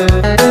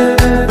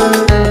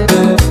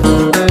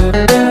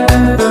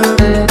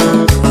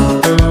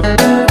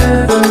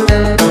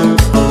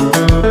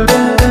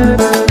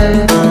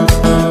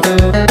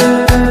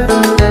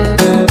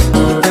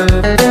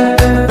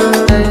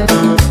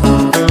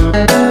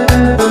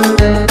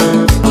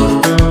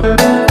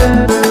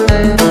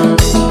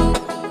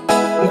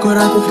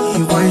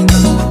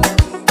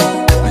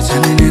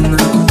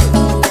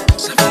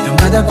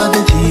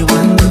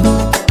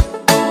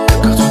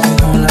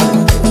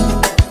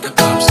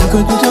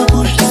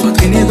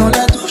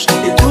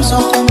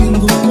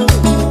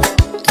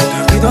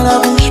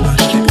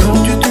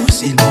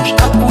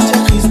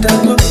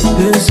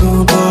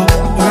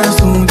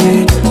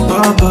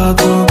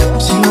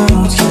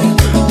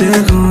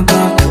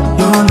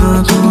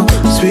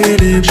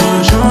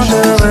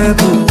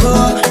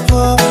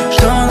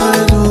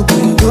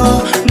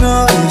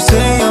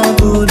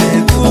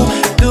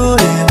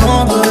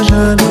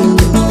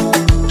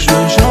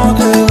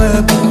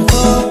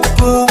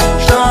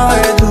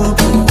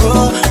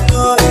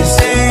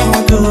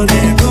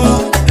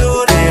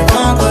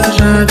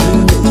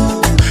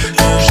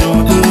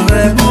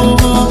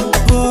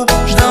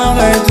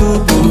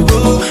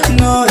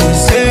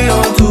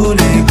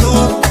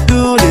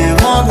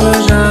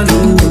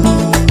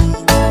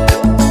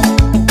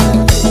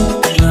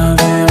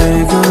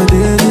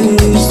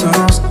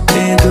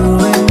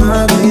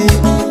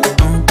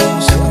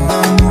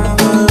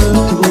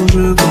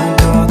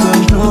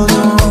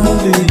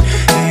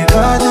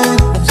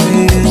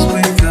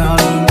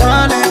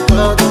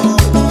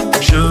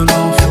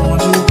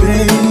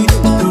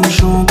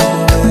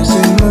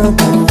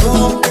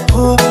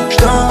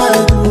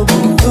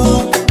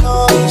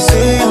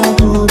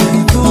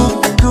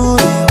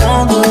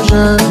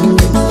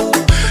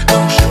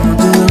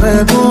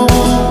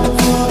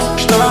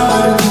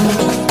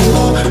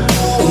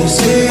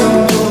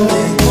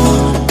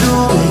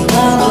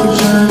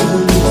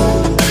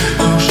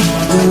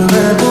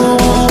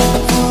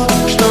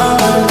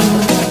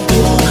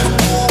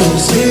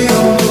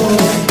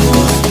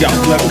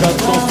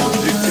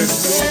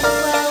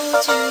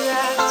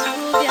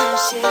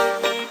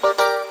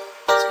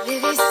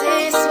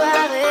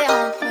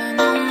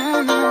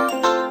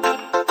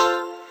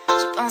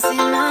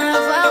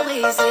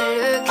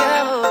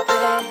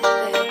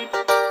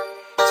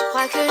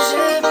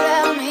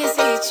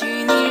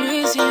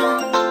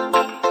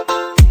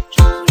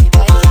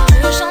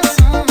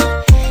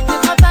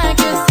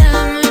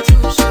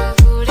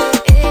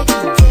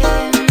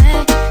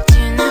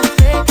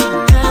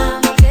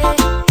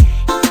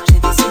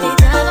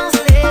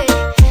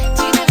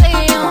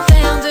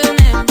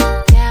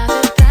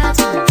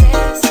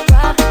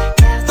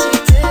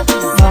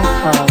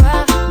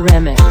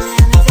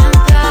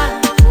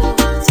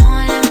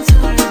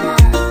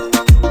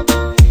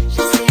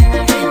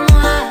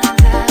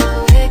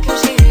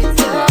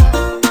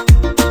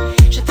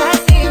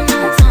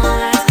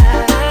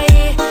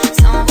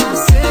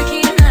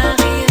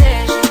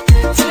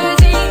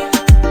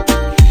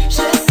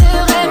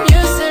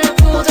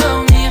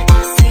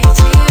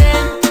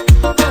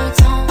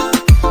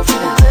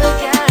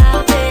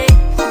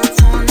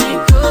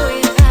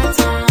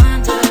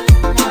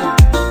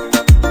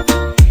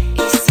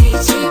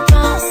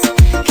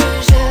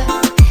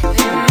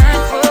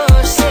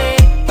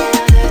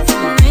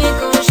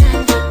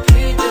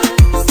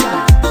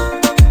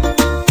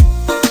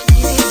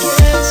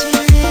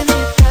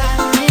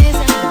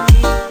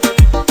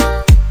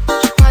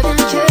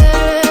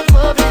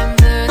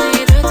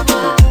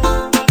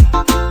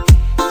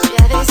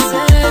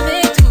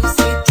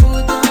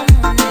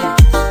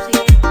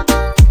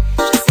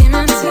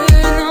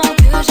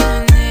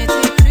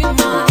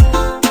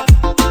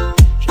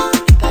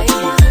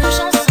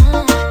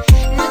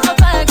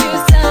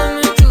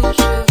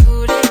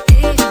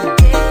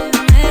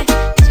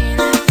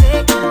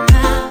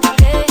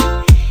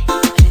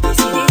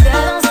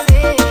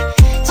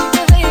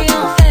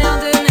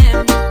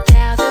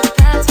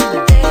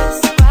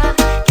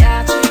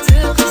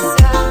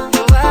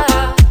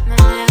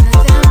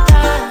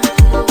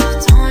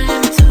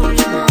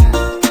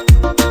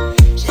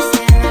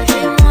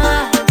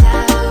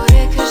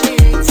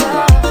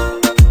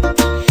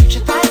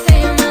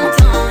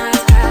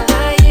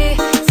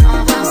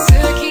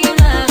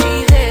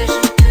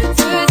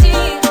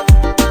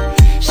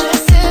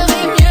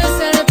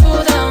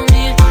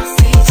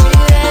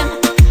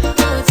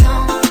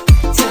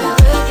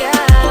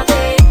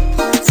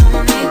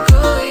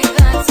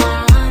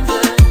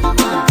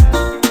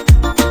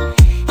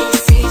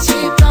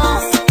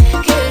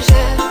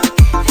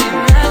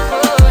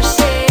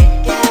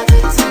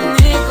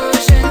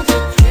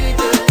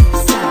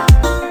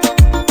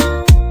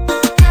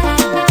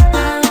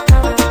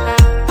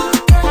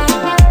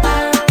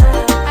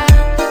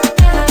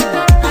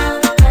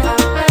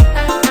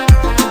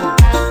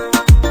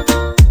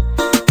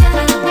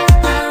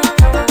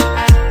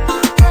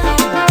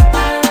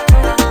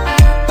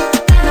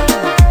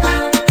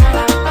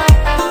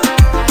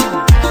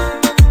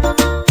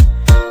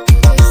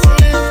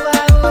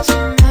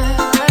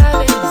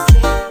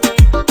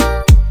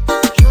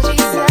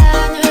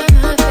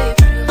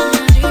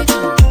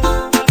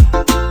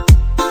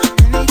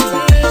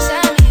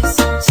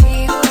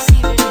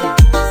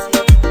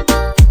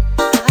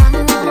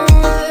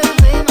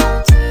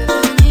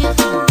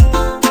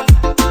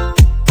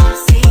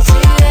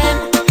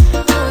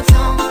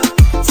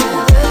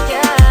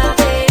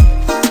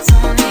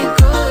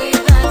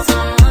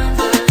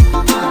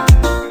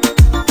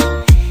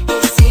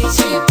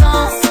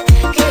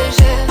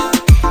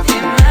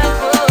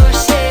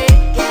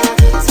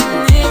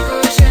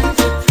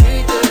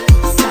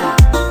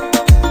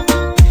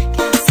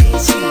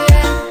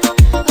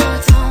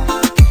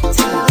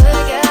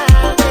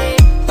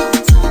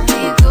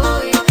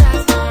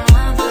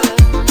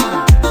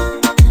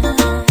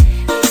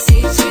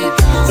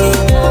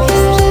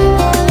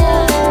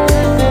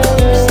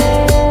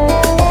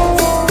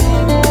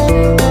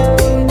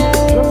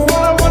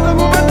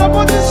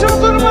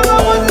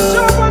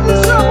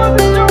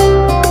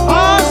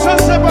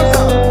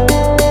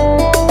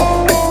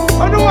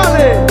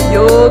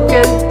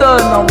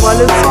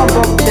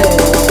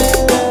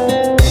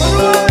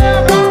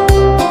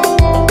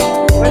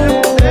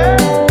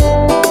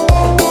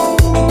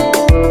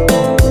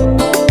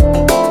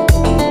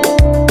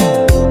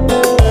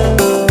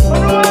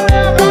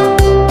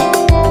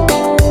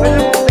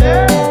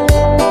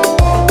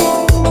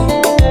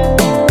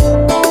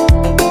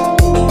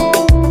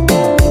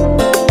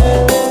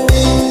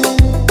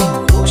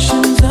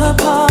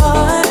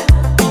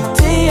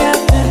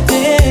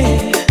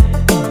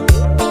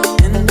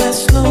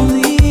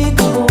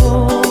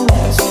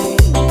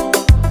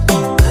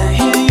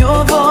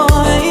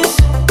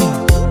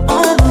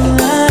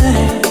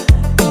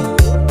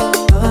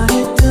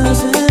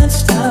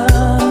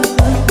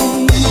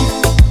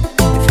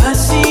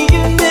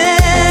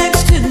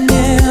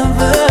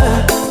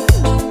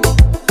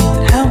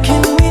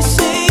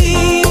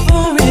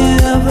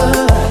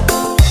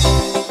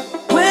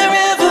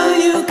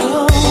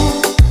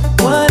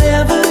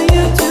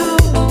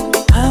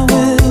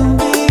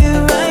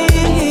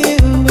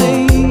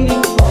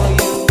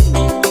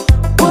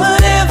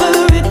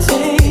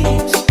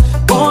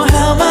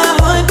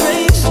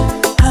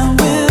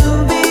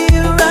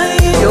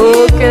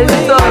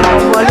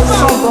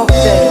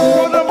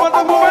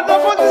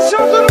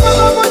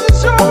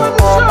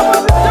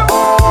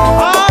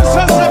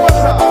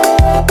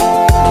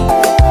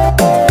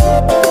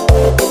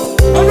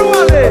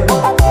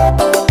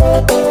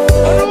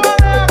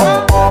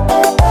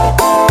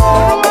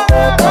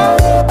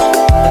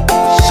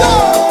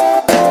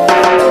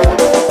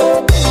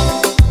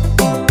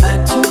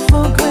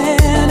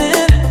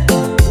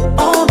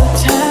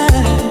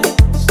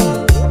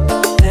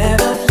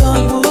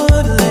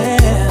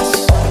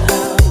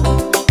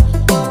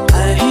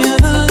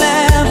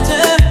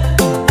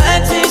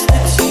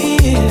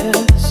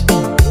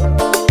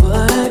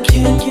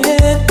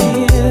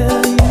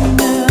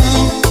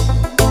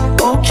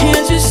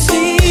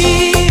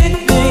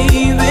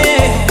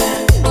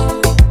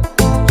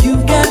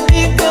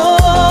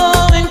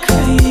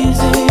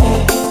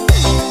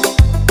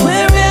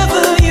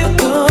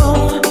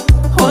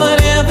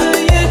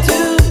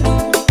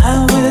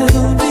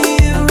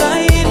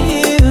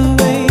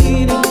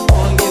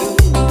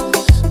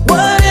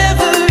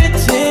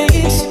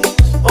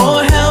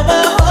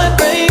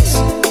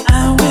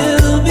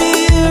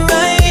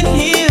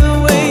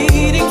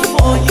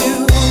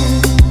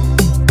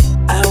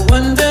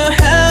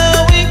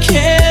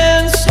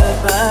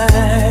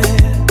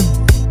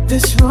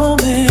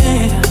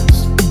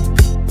 chance.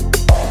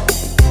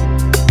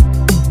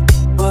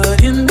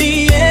 But in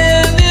the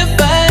end, if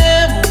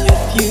I'm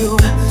with you,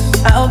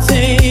 I'll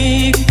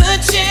take the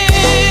chance.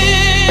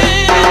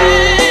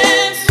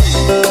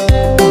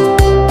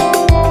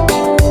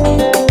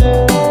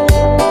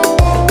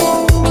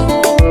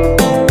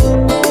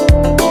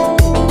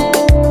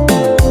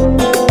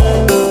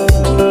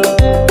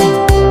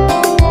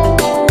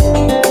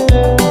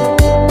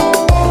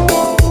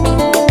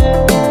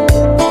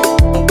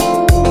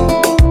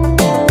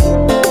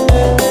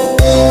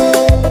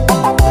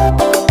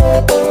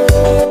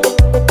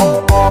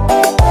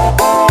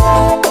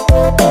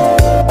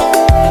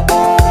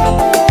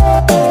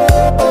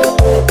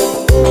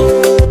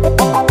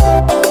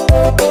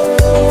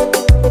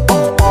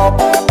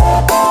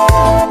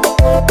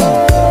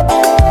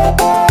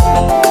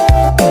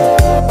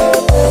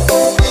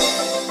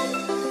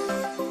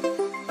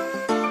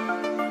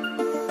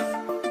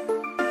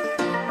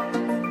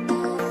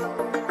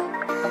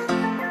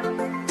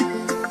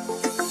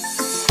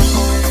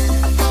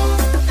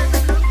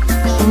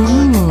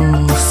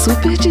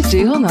 Super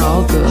DJ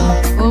Ronaldo.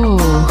 Oh,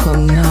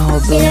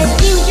 Ronaldo.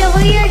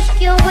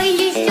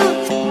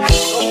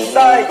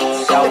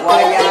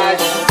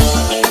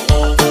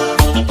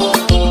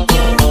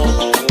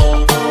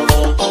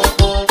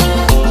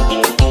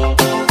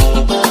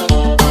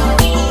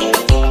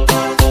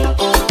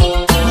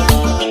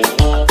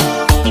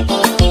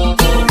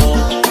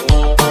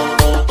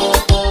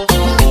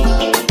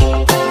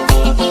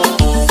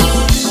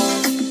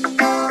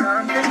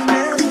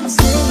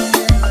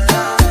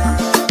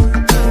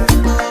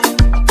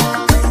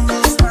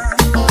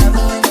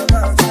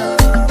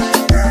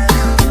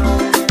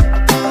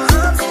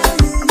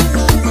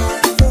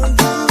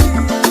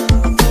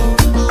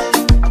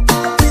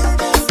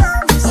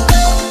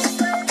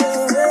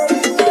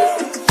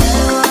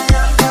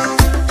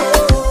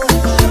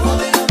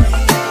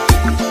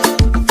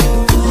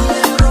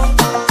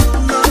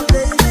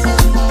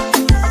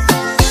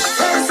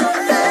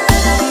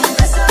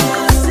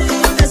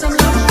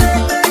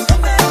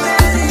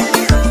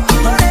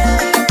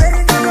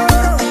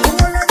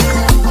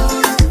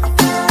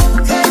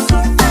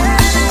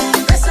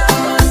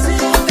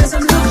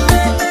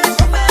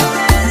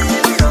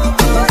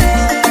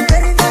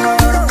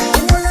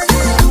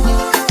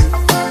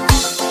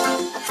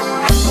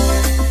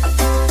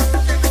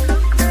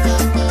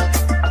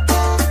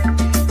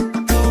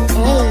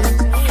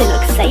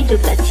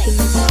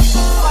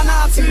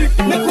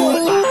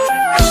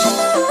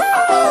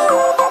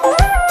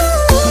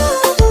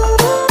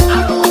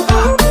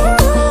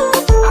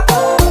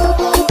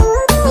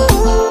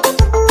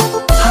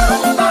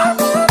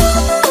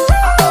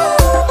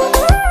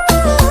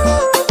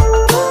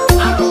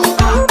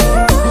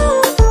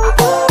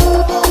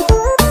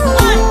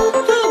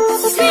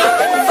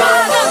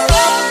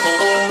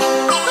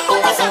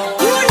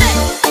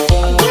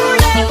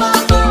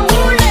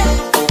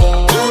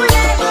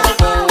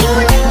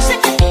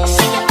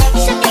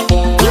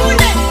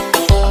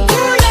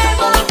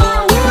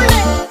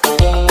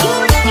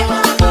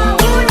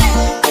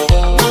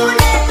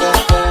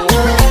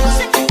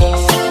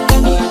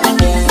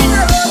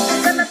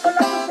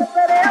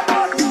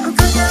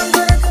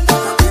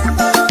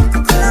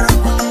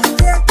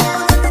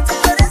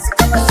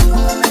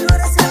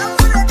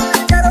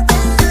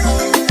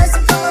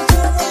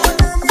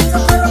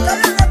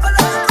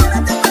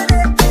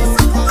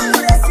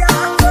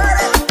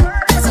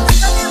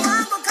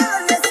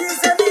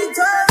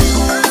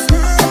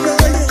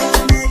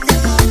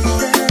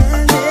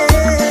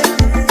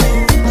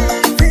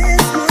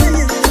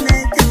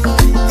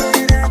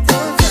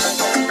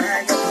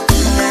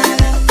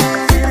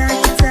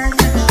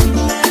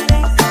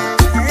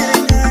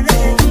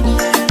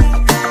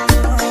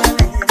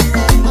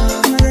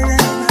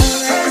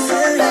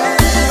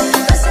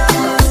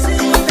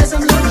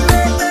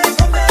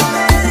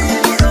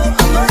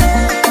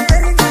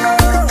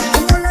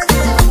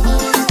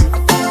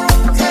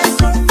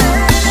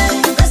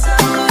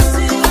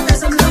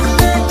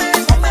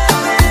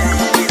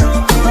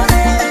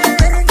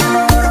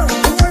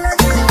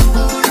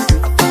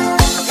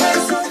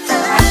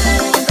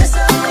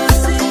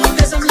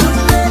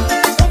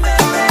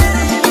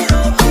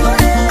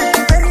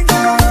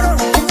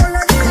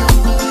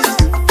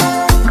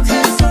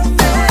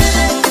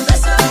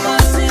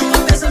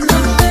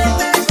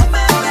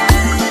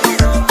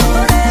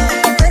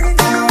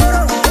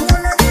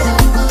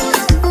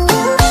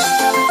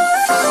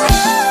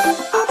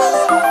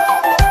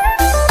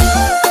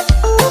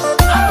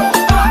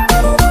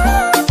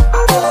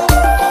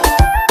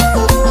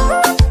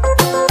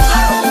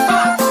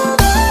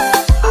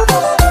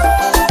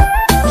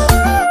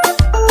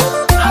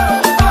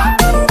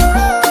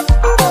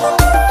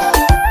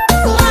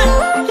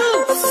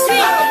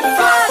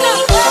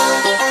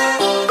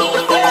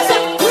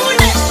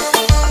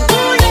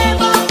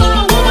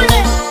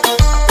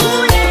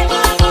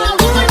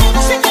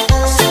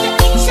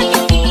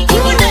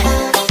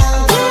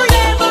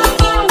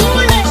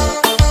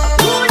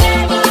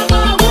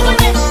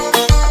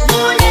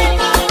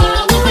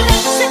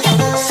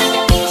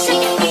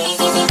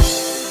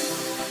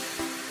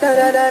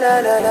 da da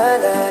da da da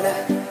da da.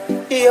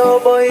 Yo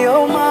boy,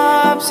 yo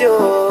maps, yo.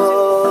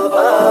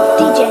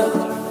 DJ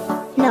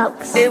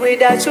NOKS. The way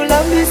that you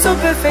love me so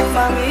perfect,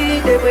 mommy.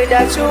 The way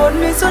that you hold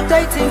me so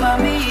tight,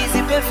 mommy. Is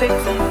it perfect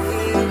for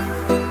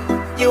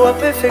me? You are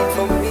perfect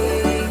for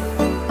me.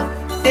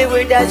 The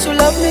way that you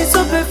love me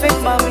so perfect,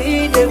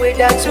 mommy. The way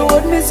that you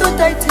hold me so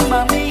tight,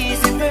 mommy.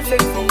 Is it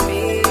perfect for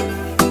me?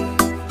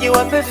 You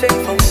are perfect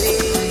for me.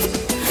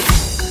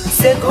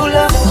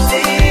 Segula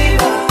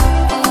mutima,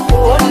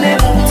 uone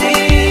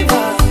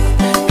mutima,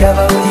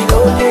 kava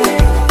unilode.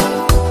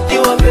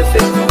 You are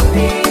perfect for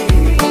me.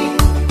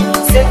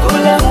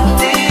 Segula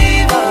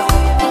mutima,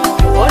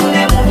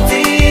 uone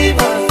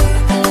mutima,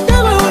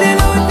 kava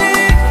unilode.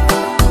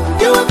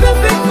 You are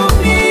perfect for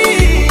me.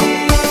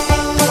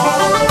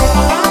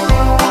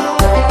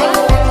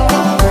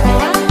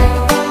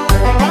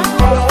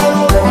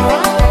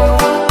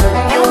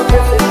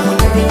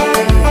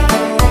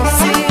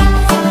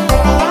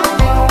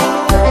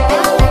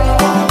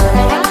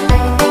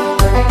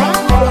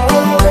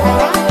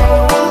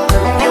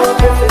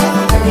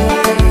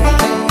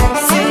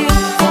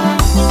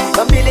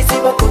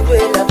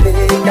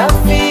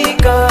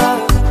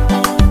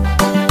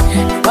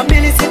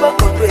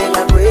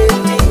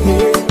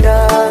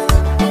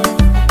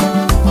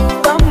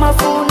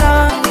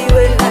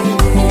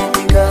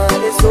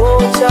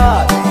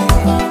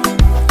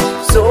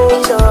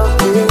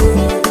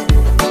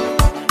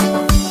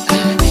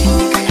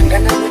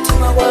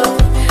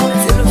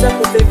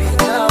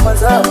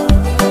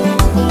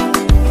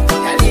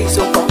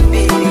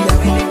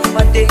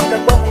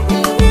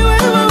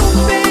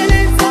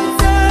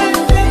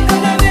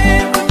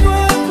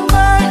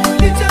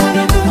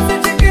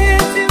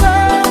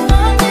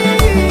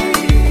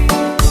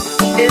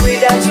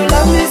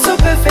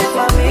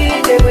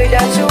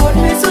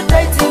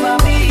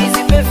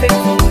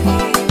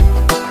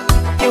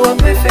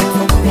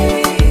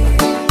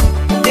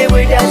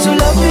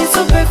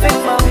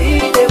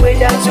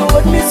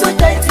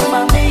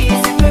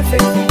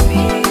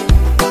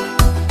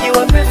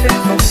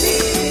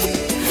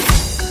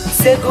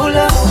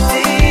 Segula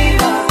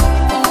mutima,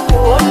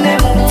 uone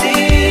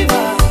mutima,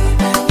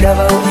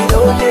 kava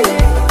unilode.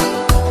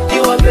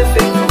 You are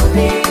perfect for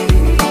me.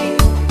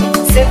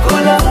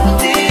 Segula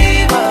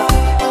mutima,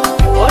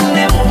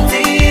 uone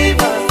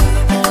mutima,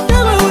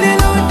 kava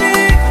unilode.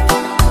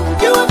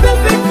 You are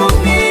perfect for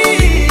me.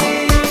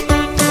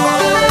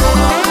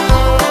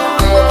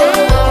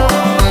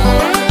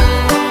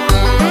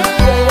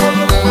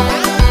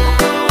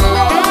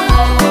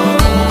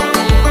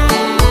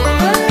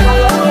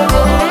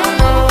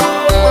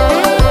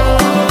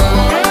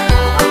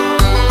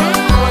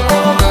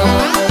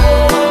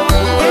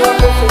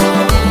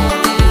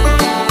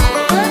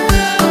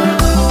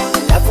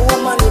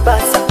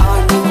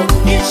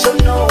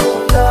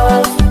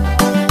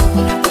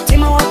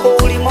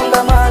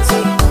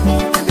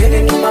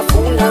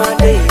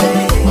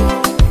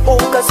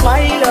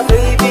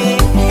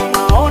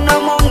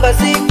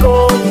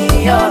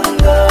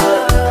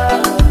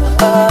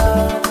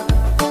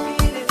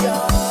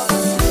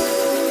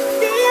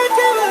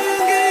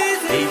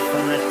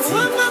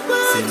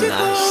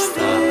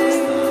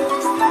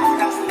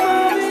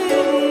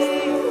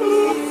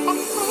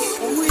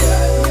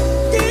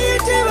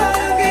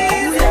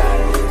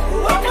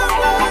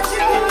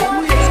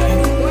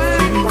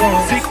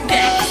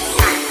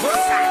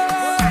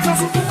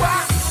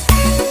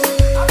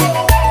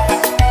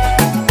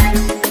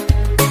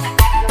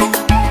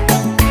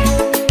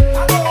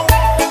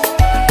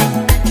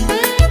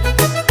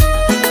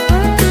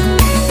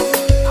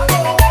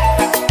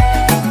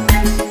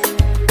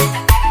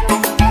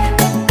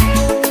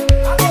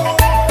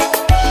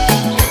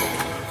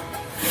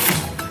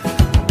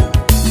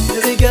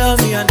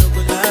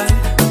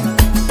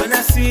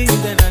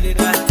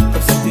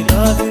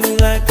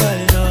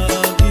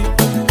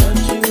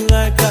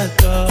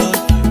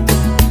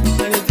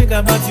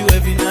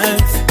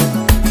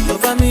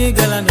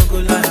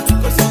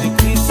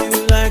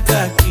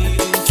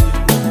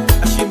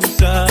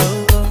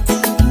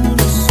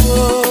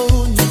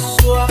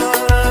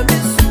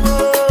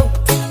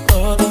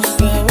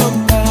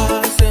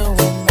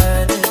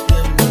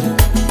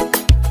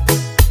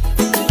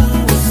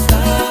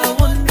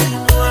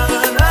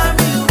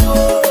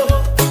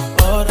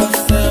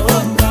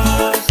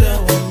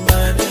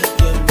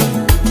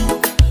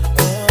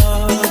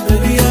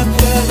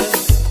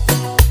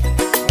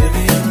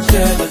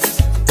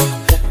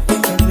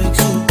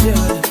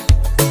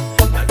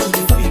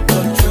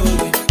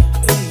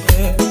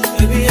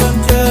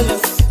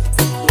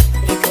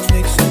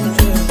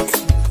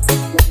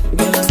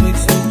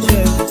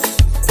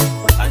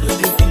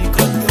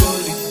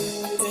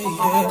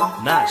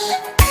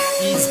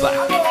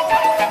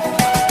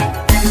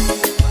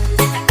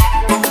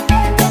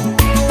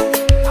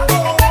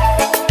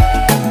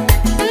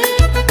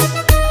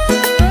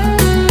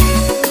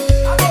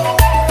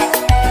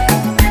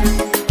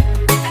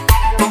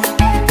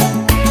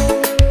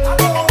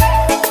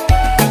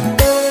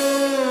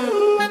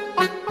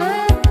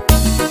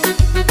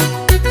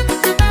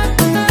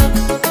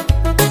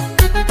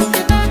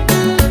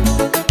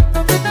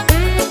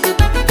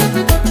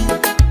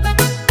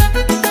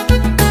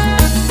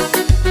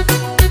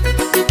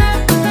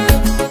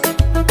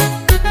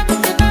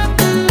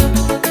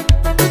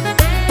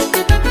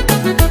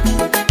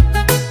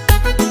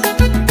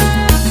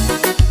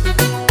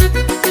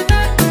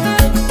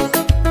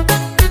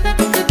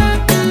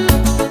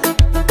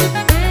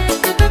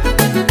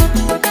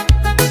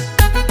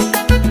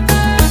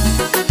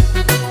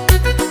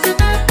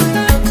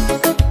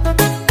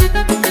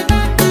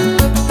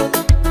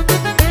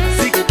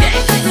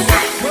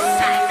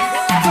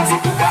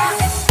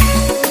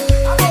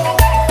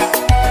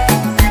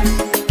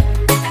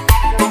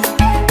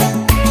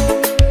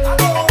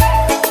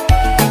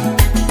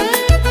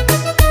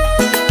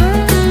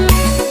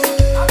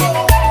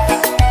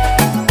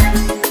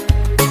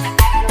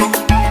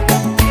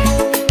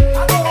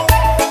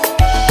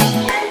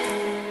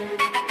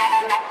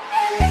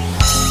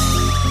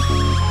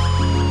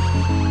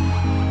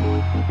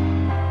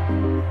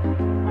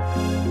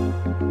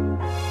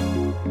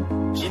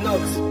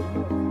 NOKS,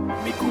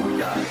 mes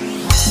couilles.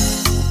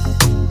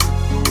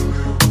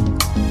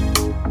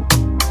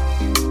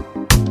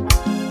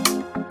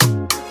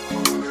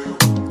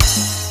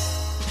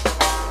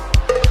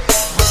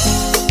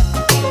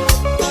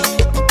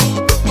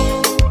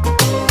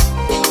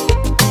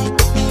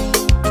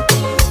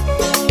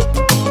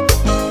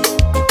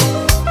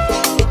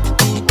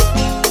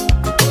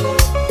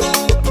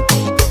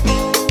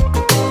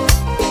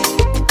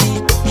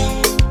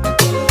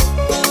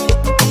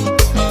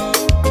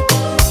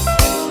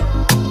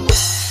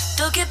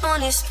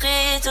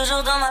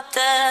 Toujours dans ma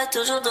tête,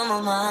 toujours dans mon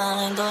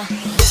mind.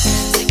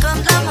 C'est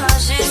comme de la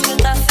magie ce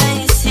que t'as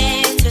fait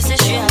ici. Tu sais,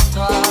 je suis à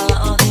toi.